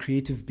more. We are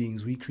creative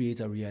beings. We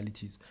create our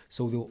realities.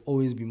 So there will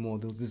always be more.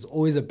 There's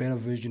always a better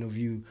version of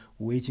you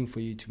waiting for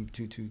you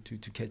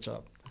to catch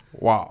up.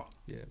 Wow.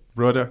 Yeah.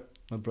 Brother.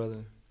 My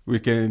brother. We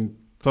can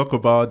talk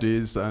about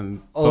this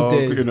and all talk,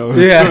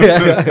 day.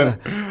 Yeah.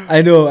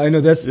 I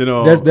know.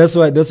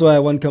 That's why I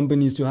want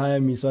companies to hire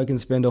me, so I can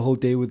spend a whole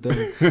day with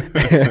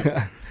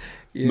them.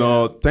 Yeah.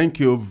 No, thank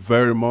you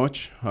very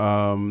much.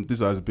 This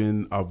has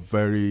been a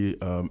very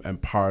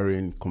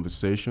empowering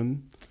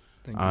conversation.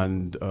 Thank you.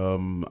 And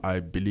I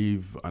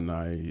believe and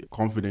I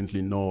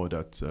confidently know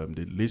that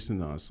the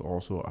listeners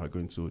also are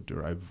going to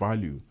derive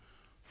value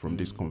from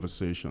this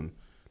conversation.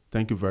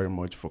 Thank you very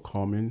much for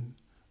coming.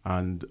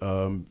 And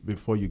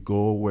before you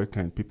go, where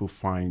can people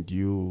find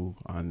you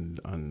and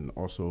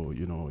also,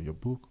 your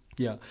book?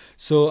 Yeah,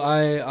 so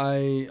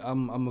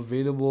I'm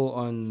available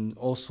on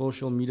all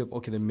social media.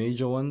 Okay, the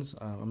major ones.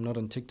 I'm not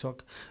on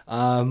TikTok. So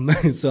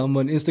I'm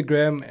on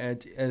Instagram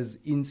as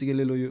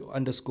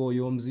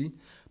 _Yomzi.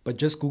 But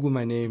just Google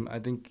my name. I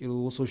think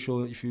it'll also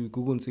show, if you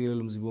Google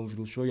Ntsikelelo Mzibomvu,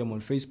 it'll show you I'm on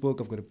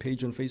Facebook. I've got a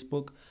page on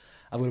Facebook.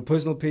 I've got a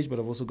personal page, but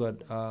I've also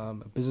got a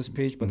business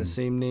page by the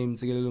same name,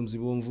 Ntsikelelo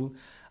Mzibomvu.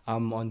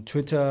 I'm on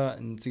Twitter,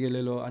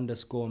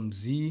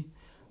 Ntsikelelo_Mz.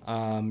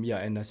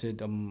 And I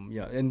said,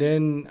 And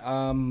then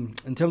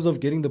in terms of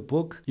getting the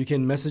book, you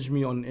can message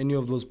me on any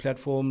of those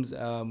platforms.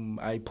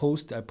 I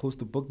post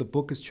the book. The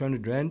book is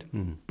 200 Rand.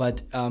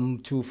 But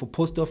for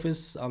post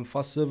office,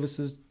 fast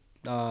services,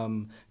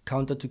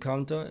 counter to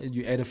counter,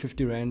 you add a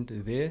 50 Rand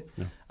there.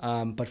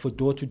 But for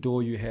door to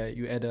door, you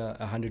add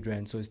 100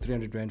 Rand, so it's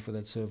 300 Rand for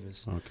that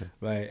service. Okay.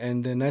 Right.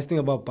 And the nice thing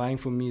about buying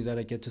from me is that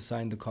I get to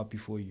sign the copy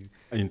for you.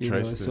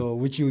 Interesting. So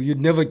which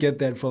you'd never get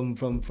that from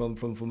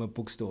a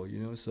bookstore.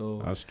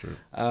 So that's true.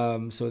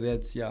 So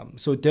that's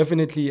So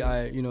definitely,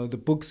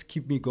 the books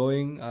keep me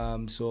going.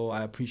 So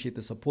I appreciate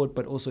the support,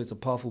 but also it's a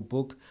powerful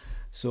book.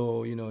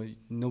 So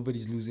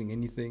nobody's losing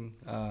anything.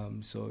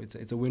 So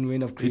it's a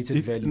win-win of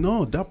created value.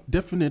 No, that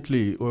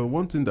definitely.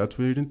 One thing that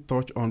we didn't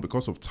touch on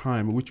because of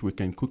time, which we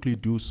can quickly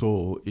do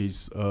so,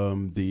 is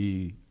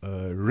the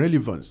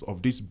relevance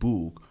of this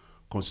book,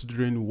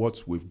 considering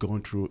what we've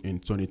gone through in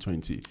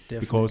 2020. Definitely.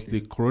 Because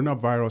the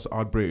coronavirus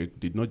outbreak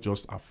did not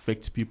just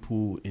affect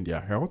people in their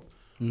health,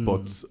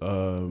 but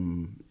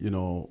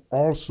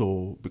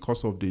also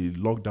because of the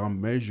lockdown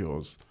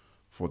measures.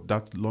 For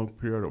that long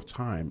period of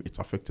time, it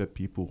affected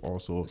people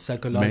also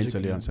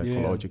mentally and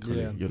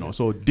psychologically.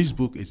 So this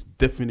book is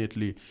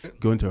definitely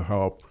going to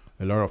help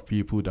a lot of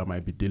people that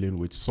might be dealing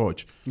with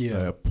such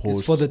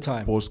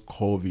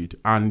post-COVID.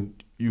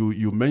 And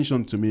you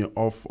mentioned to me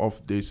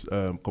off this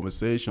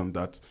conversation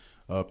that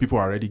people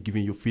are already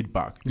giving you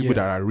feedback. People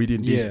that are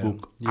reading this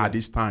book at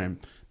this time,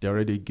 they're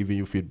already giving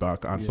you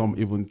feedback, and some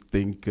even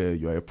think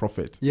you're a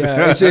prophet.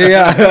 Actually,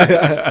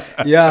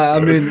 I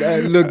mean,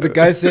 look, the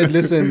guy said,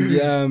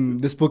 listen,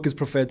 this book is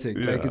prophetic.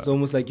 Like, it's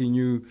almost like you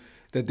knew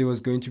that there was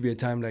going to be a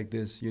time like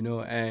this,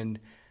 and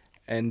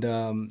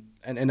I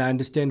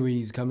understand where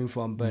he's coming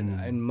from, but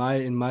in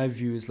my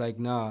view, it's like,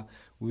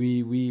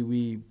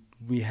 we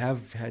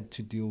have had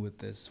to deal with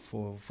this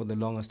for the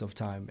longest of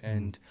time,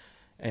 and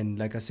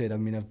like I said, I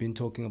mean, I've been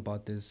talking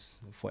about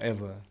this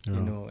forever,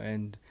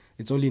 and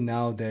it's only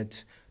now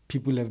that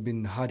people have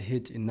been hard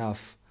hit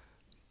enough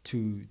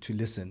to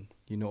listen,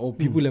 or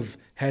people have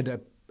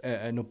had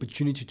an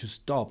opportunity to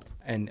stop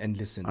and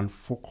listen and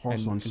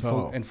focus on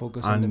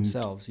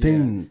themselves,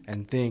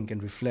 and think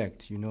and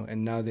reflect,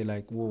 and now they're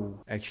like, whoa,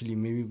 actually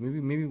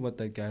maybe what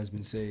that guy has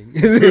been saying,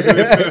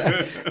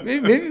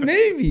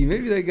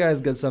 maybe that guy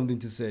has got something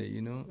to say,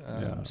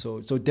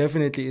 So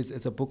definitely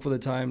it's a book for the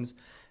times.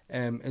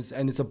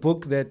 It's a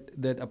book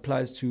that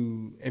applies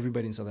to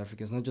everybody in South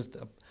Africa. It's not just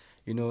a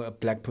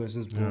black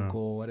person's book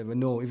or whatever.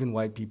 No, even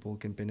white people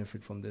can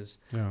benefit from this.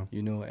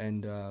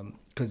 And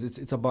because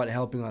it's about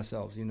helping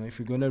ourselves. If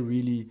we're gonna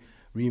really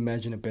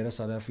reimagine a better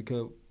South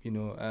Africa,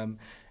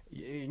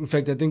 in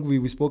fact, I think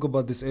we spoke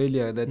about this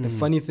earlier, that the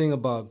funny thing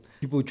about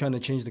people trying to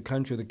change the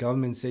country, or the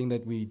government saying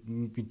that we're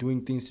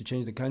doing things to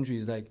change the country,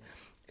 is like,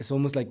 it's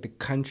almost like the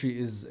country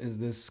is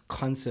this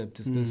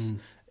concept, is this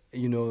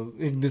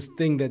this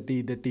thing that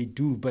they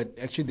do, but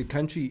actually the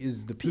country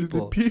is the people. It's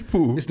the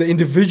people. It's the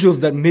individuals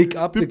that make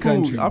up the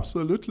country.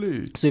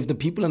 Absolutely. So if the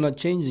people are not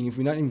changing, if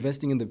we're not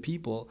investing in the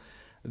people,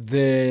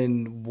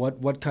 then what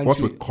country?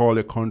 What we call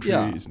a country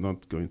is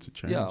not going to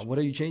change. Yeah, what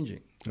are you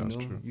changing? That's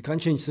true. You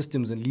can't change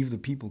systems and leave the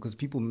people, because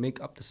people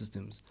make up the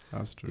systems.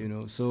 That's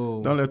true.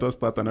 So don't let us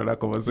start another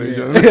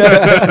conversation.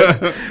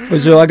 For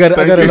sure, I got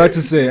a lot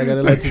to say.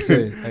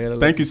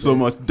 Thank you so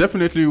much.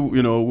 Definitely,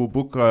 we'll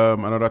book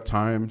another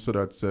time so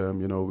that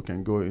we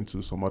can go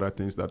into some other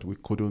things that we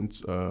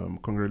couldn't.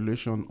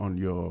 Congratulations on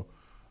your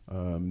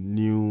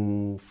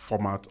new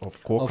format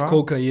of Coca. Of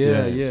Coca,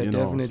 yes,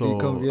 definitely. So,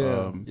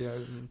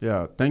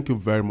 thank you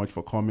very much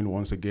for coming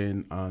once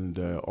again, and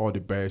all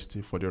the best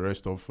for the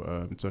rest of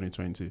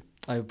 2020.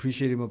 I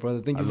appreciate it, my brother.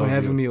 Thank you for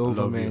having me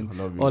over, man. I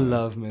love you. All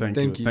love, man.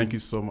 Thank you. Thank you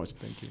so much.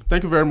 Thank you.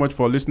 Thank you very much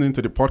for listening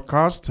to the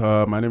podcast.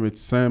 My name is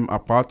Sam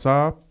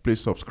Apata. Please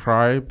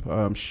subscribe,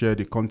 share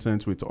the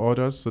content with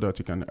others so that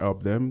you can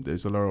help them.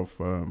 There's a lot of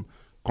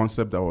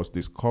concept that was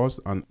discussed,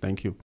 and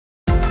thank you.